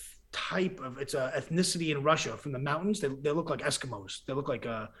Bharati's it's a ethnicity in Russia from the mountains. They look like Eskimos. They look like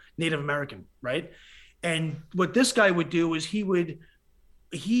a Native American, right? And what this guy would do is he would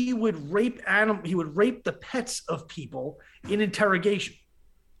rape the pets of people in interrogation.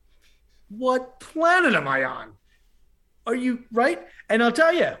 What planet am I on? Are you right? And I'll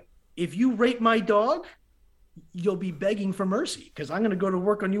tell you, if you rape my dog, you'll be begging for mercy because I'm going to go to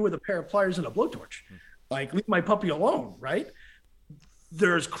work on you with a pair of pliers and a blowtorch. Like, leave my puppy alone, right?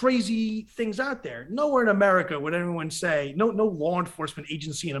 There's crazy things out there. Nowhere in America would anyone say, no law enforcement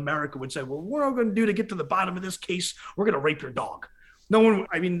agency in America would say, well, what are we going to do to get to the bottom of this case? We're going to rape your dog. No one,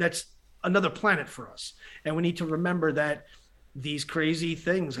 that's another planet for us. And we need to remember that these crazy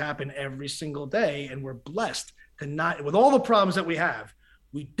things happen every single day. And we're blessed to not, with all the problems that we have,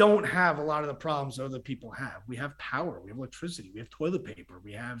 we don't have a lot of the problems that other people have. We have power, we have electricity, we have toilet paper,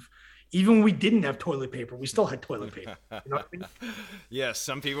 even when we didn't have toilet paper, we still had toilet paper. You know what I mean? Yes,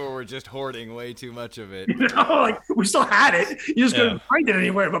 some people were just hoarding way too much of it. We still had it. You just couldn't find it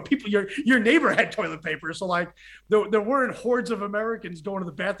anywhere. But people, your neighbor had toilet paper. So there weren't hordes of Americans going to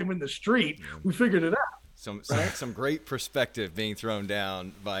the bathroom in the street. We figured it out. Some great perspective being thrown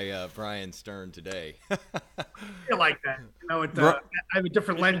down by Brian Stern today. I feel like that. I have a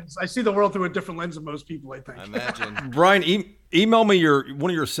different lens. I see the world through a different lens than most people, I think. I imagine. Brian, email me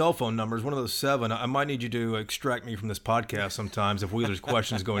one of your cell phone numbers, one of those 7. I might need you to extract me from this podcast sometimes if Wheeler's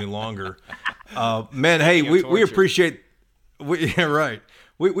questions go any longer. Man, hey, we appreciate. Yeah, right.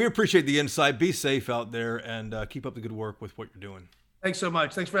 We appreciate the insight. Be safe out there and keep up the good work with what you're doing. Thanks so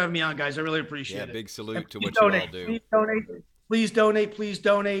much. Thanks for having me on, guys. I really appreciate it. Yeah, big salute to what you all do. Please donate.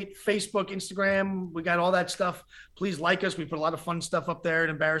 Facebook, Instagram, we got all that stuff. Please like us. We put a lot of fun stuff up there and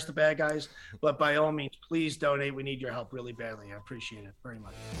embarrass the bad guys. But by all means, please donate. We need your help really badly. I appreciate it very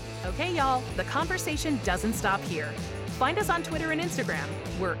much. Okay, y'all, the conversation doesn't stop here. Find us on Twitter and Instagram.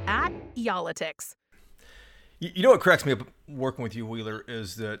 We're at Y'all-itics. You know what cracks me up working with you, Wheeler,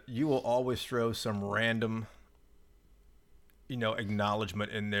 is that you will always throw some random acknowledgement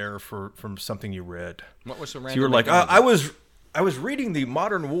in there from something you read. What was the random? So you were like, I was reading the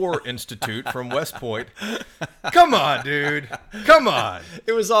Modern War Institute from West Point. Come on, dude. Come on.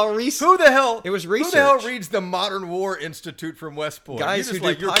 It was all research. Who the hell? It was research. Who the hell reads the Modern War Institute from West Point? Guys who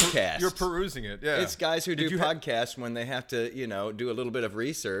do podcasts. You're perusing it. Yeah. It's guys who do podcasts when they have to, do a little bit of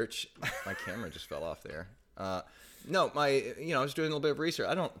research. My camera just fell off there. No, I was doing a little bit of research.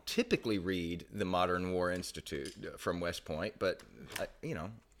 I don't typically read the Modern War Institute from West Point, but I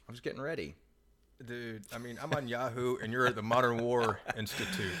was getting ready. Dude, I mean, I'm on Yahoo and you're at the Modern War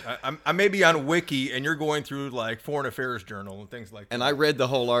Institute. I may be on Wiki and you're going through like Foreign Affairs Journal and things like that. And I read the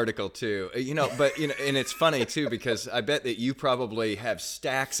whole article too. But and it's funny too because I bet that you probably have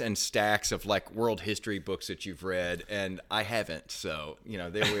stacks and stacks of like world history books that you've read, and I haven't. So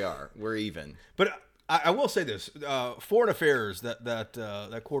there we are. We're even. But I will say this: Foreign Affairs,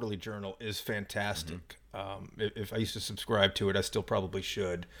 that quarterly journal, is fantastic. Mm-hmm. If I used to subscribe to it, I still probably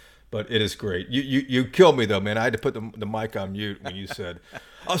should. But it is great. You killed me, though, man. I had to put the mic on mute when you said,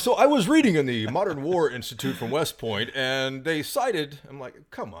 so I was reading in the Modern War Institute from West Point, and they cited, I'm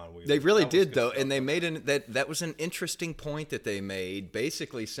like, come on. They really did, though, and they made that was an interesting point that they made,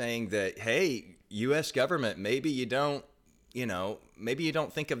 basically saying that, hey, U.S. government, maybe you don't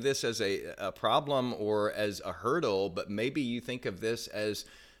think of this as a problem or as a hurdle, but maybe you think of this as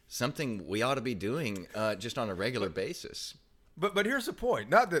something we ought to be doing just on a regular basis. But here's the point.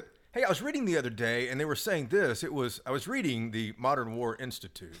 Not that, hey, I was reading the other day and they were saying this. I was reading the Modern War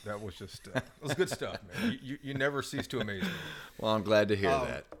Institute. That was just, it was good stuff, man. You never cease to amaze me. Well, I'm glad to hear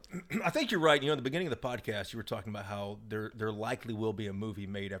that. I think you're right. In the beginning of the podcast, you were talking about how there likely will be a movie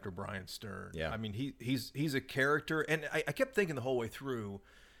made after Brian Stern. Yeah. I mean, he's a character. And I kept thinking the whole way through,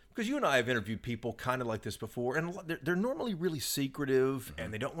 because you and I have interviewed people kind of like this before, and they're normally really secretive,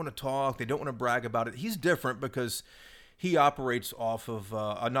 and they don't want to talk. They don't want to brag about it. He's different because he operates off of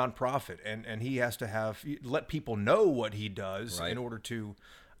a nonprofit, and he has to let people know what he does in order to,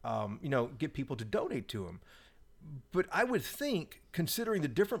 get people to donate to him. But I would think, considering the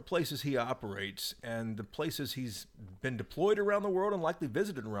different places he operates and the places he's been deployed around the world and likely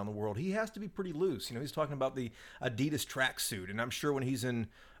visited around the world, he has to be pretty loose. He's talking about the Adidas tracksuit, and I'm sure when he's in,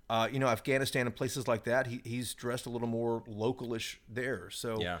 Afghanistan and places like that, he's dressed a little more localish there.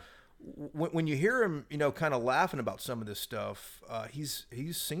 So yeah. When you hear him, kind of laughing about some of this stuff, he's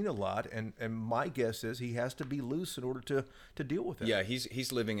seen a lot, and my guess is he has to be loose in order to deal with it. Yeah,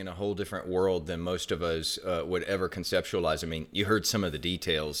 he's living in a whole different world than most of us would ever conceptualize. I mean, you heard some of the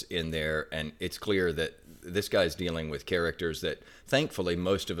details in there, and it's clear that this guy's dealing with characters that, thankfully,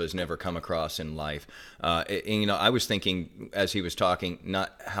 most of us never come across in life. I was thinking as he was talking,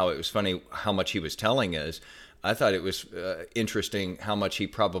 not how it was funny how much he was telling us. I thought it was interesting how much he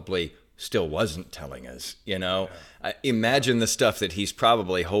probably still wasn't telling us, Yeah. Imagine the stuff that he's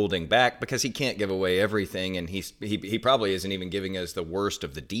probably holding back because he can't give away everything, and he probably isn't even giving us the worst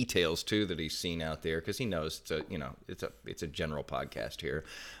of the details too that he's seen out there because he knows it's a general podcast here.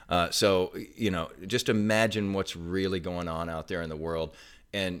 So just imagine what's really going on out there in the world,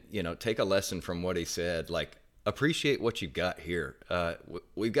 and take a lesson from what he said. Like, appreciate what you've got here.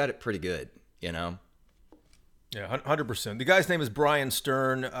 We've got it pretty good, Yeah, 100%. The guy's name is Brian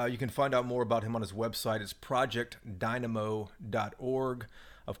Stern. You can find out more about him on his website. It's projectdynamo.org.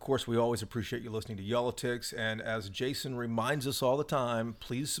 Of course, we always appreciate you listening to Y'all-itics. And as Jason reminds us all the time,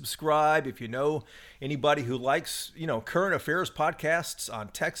 please subscribe. If you know anybody who likes, current affairs podcasts on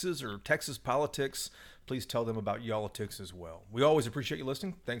Texas or Texas politics, please tell them about Y'all-itics as well. We always appreciate you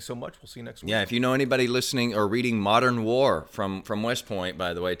listening. Thanks so much. We'll see you next week. Yeah, if you know anybody listening or reading Modern War from West Point,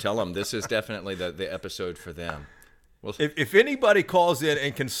 by the way, tell them this is definitely the episode for them. If anybody calls in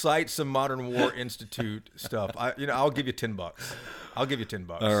and can cite some Modern War Institute stuff, I'll give you $10. I'll give you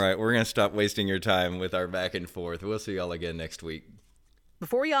 $10. All right, we're gonna stop wasting your time with our back and forth. We'll see y'all again next week.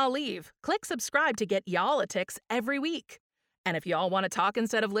 Before y'all leave, click subscribe to get y'all-itics every week. And if y'all want to talk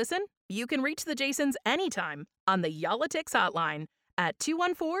instead of listen, you can reach the Jasons anytime on the Y'all-itics hotline at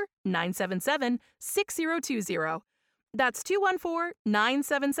 214-977-6020. That's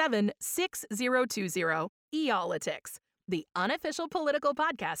 214-977-6020. Y'all-itics, the unofficial political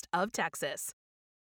podcast of Texas.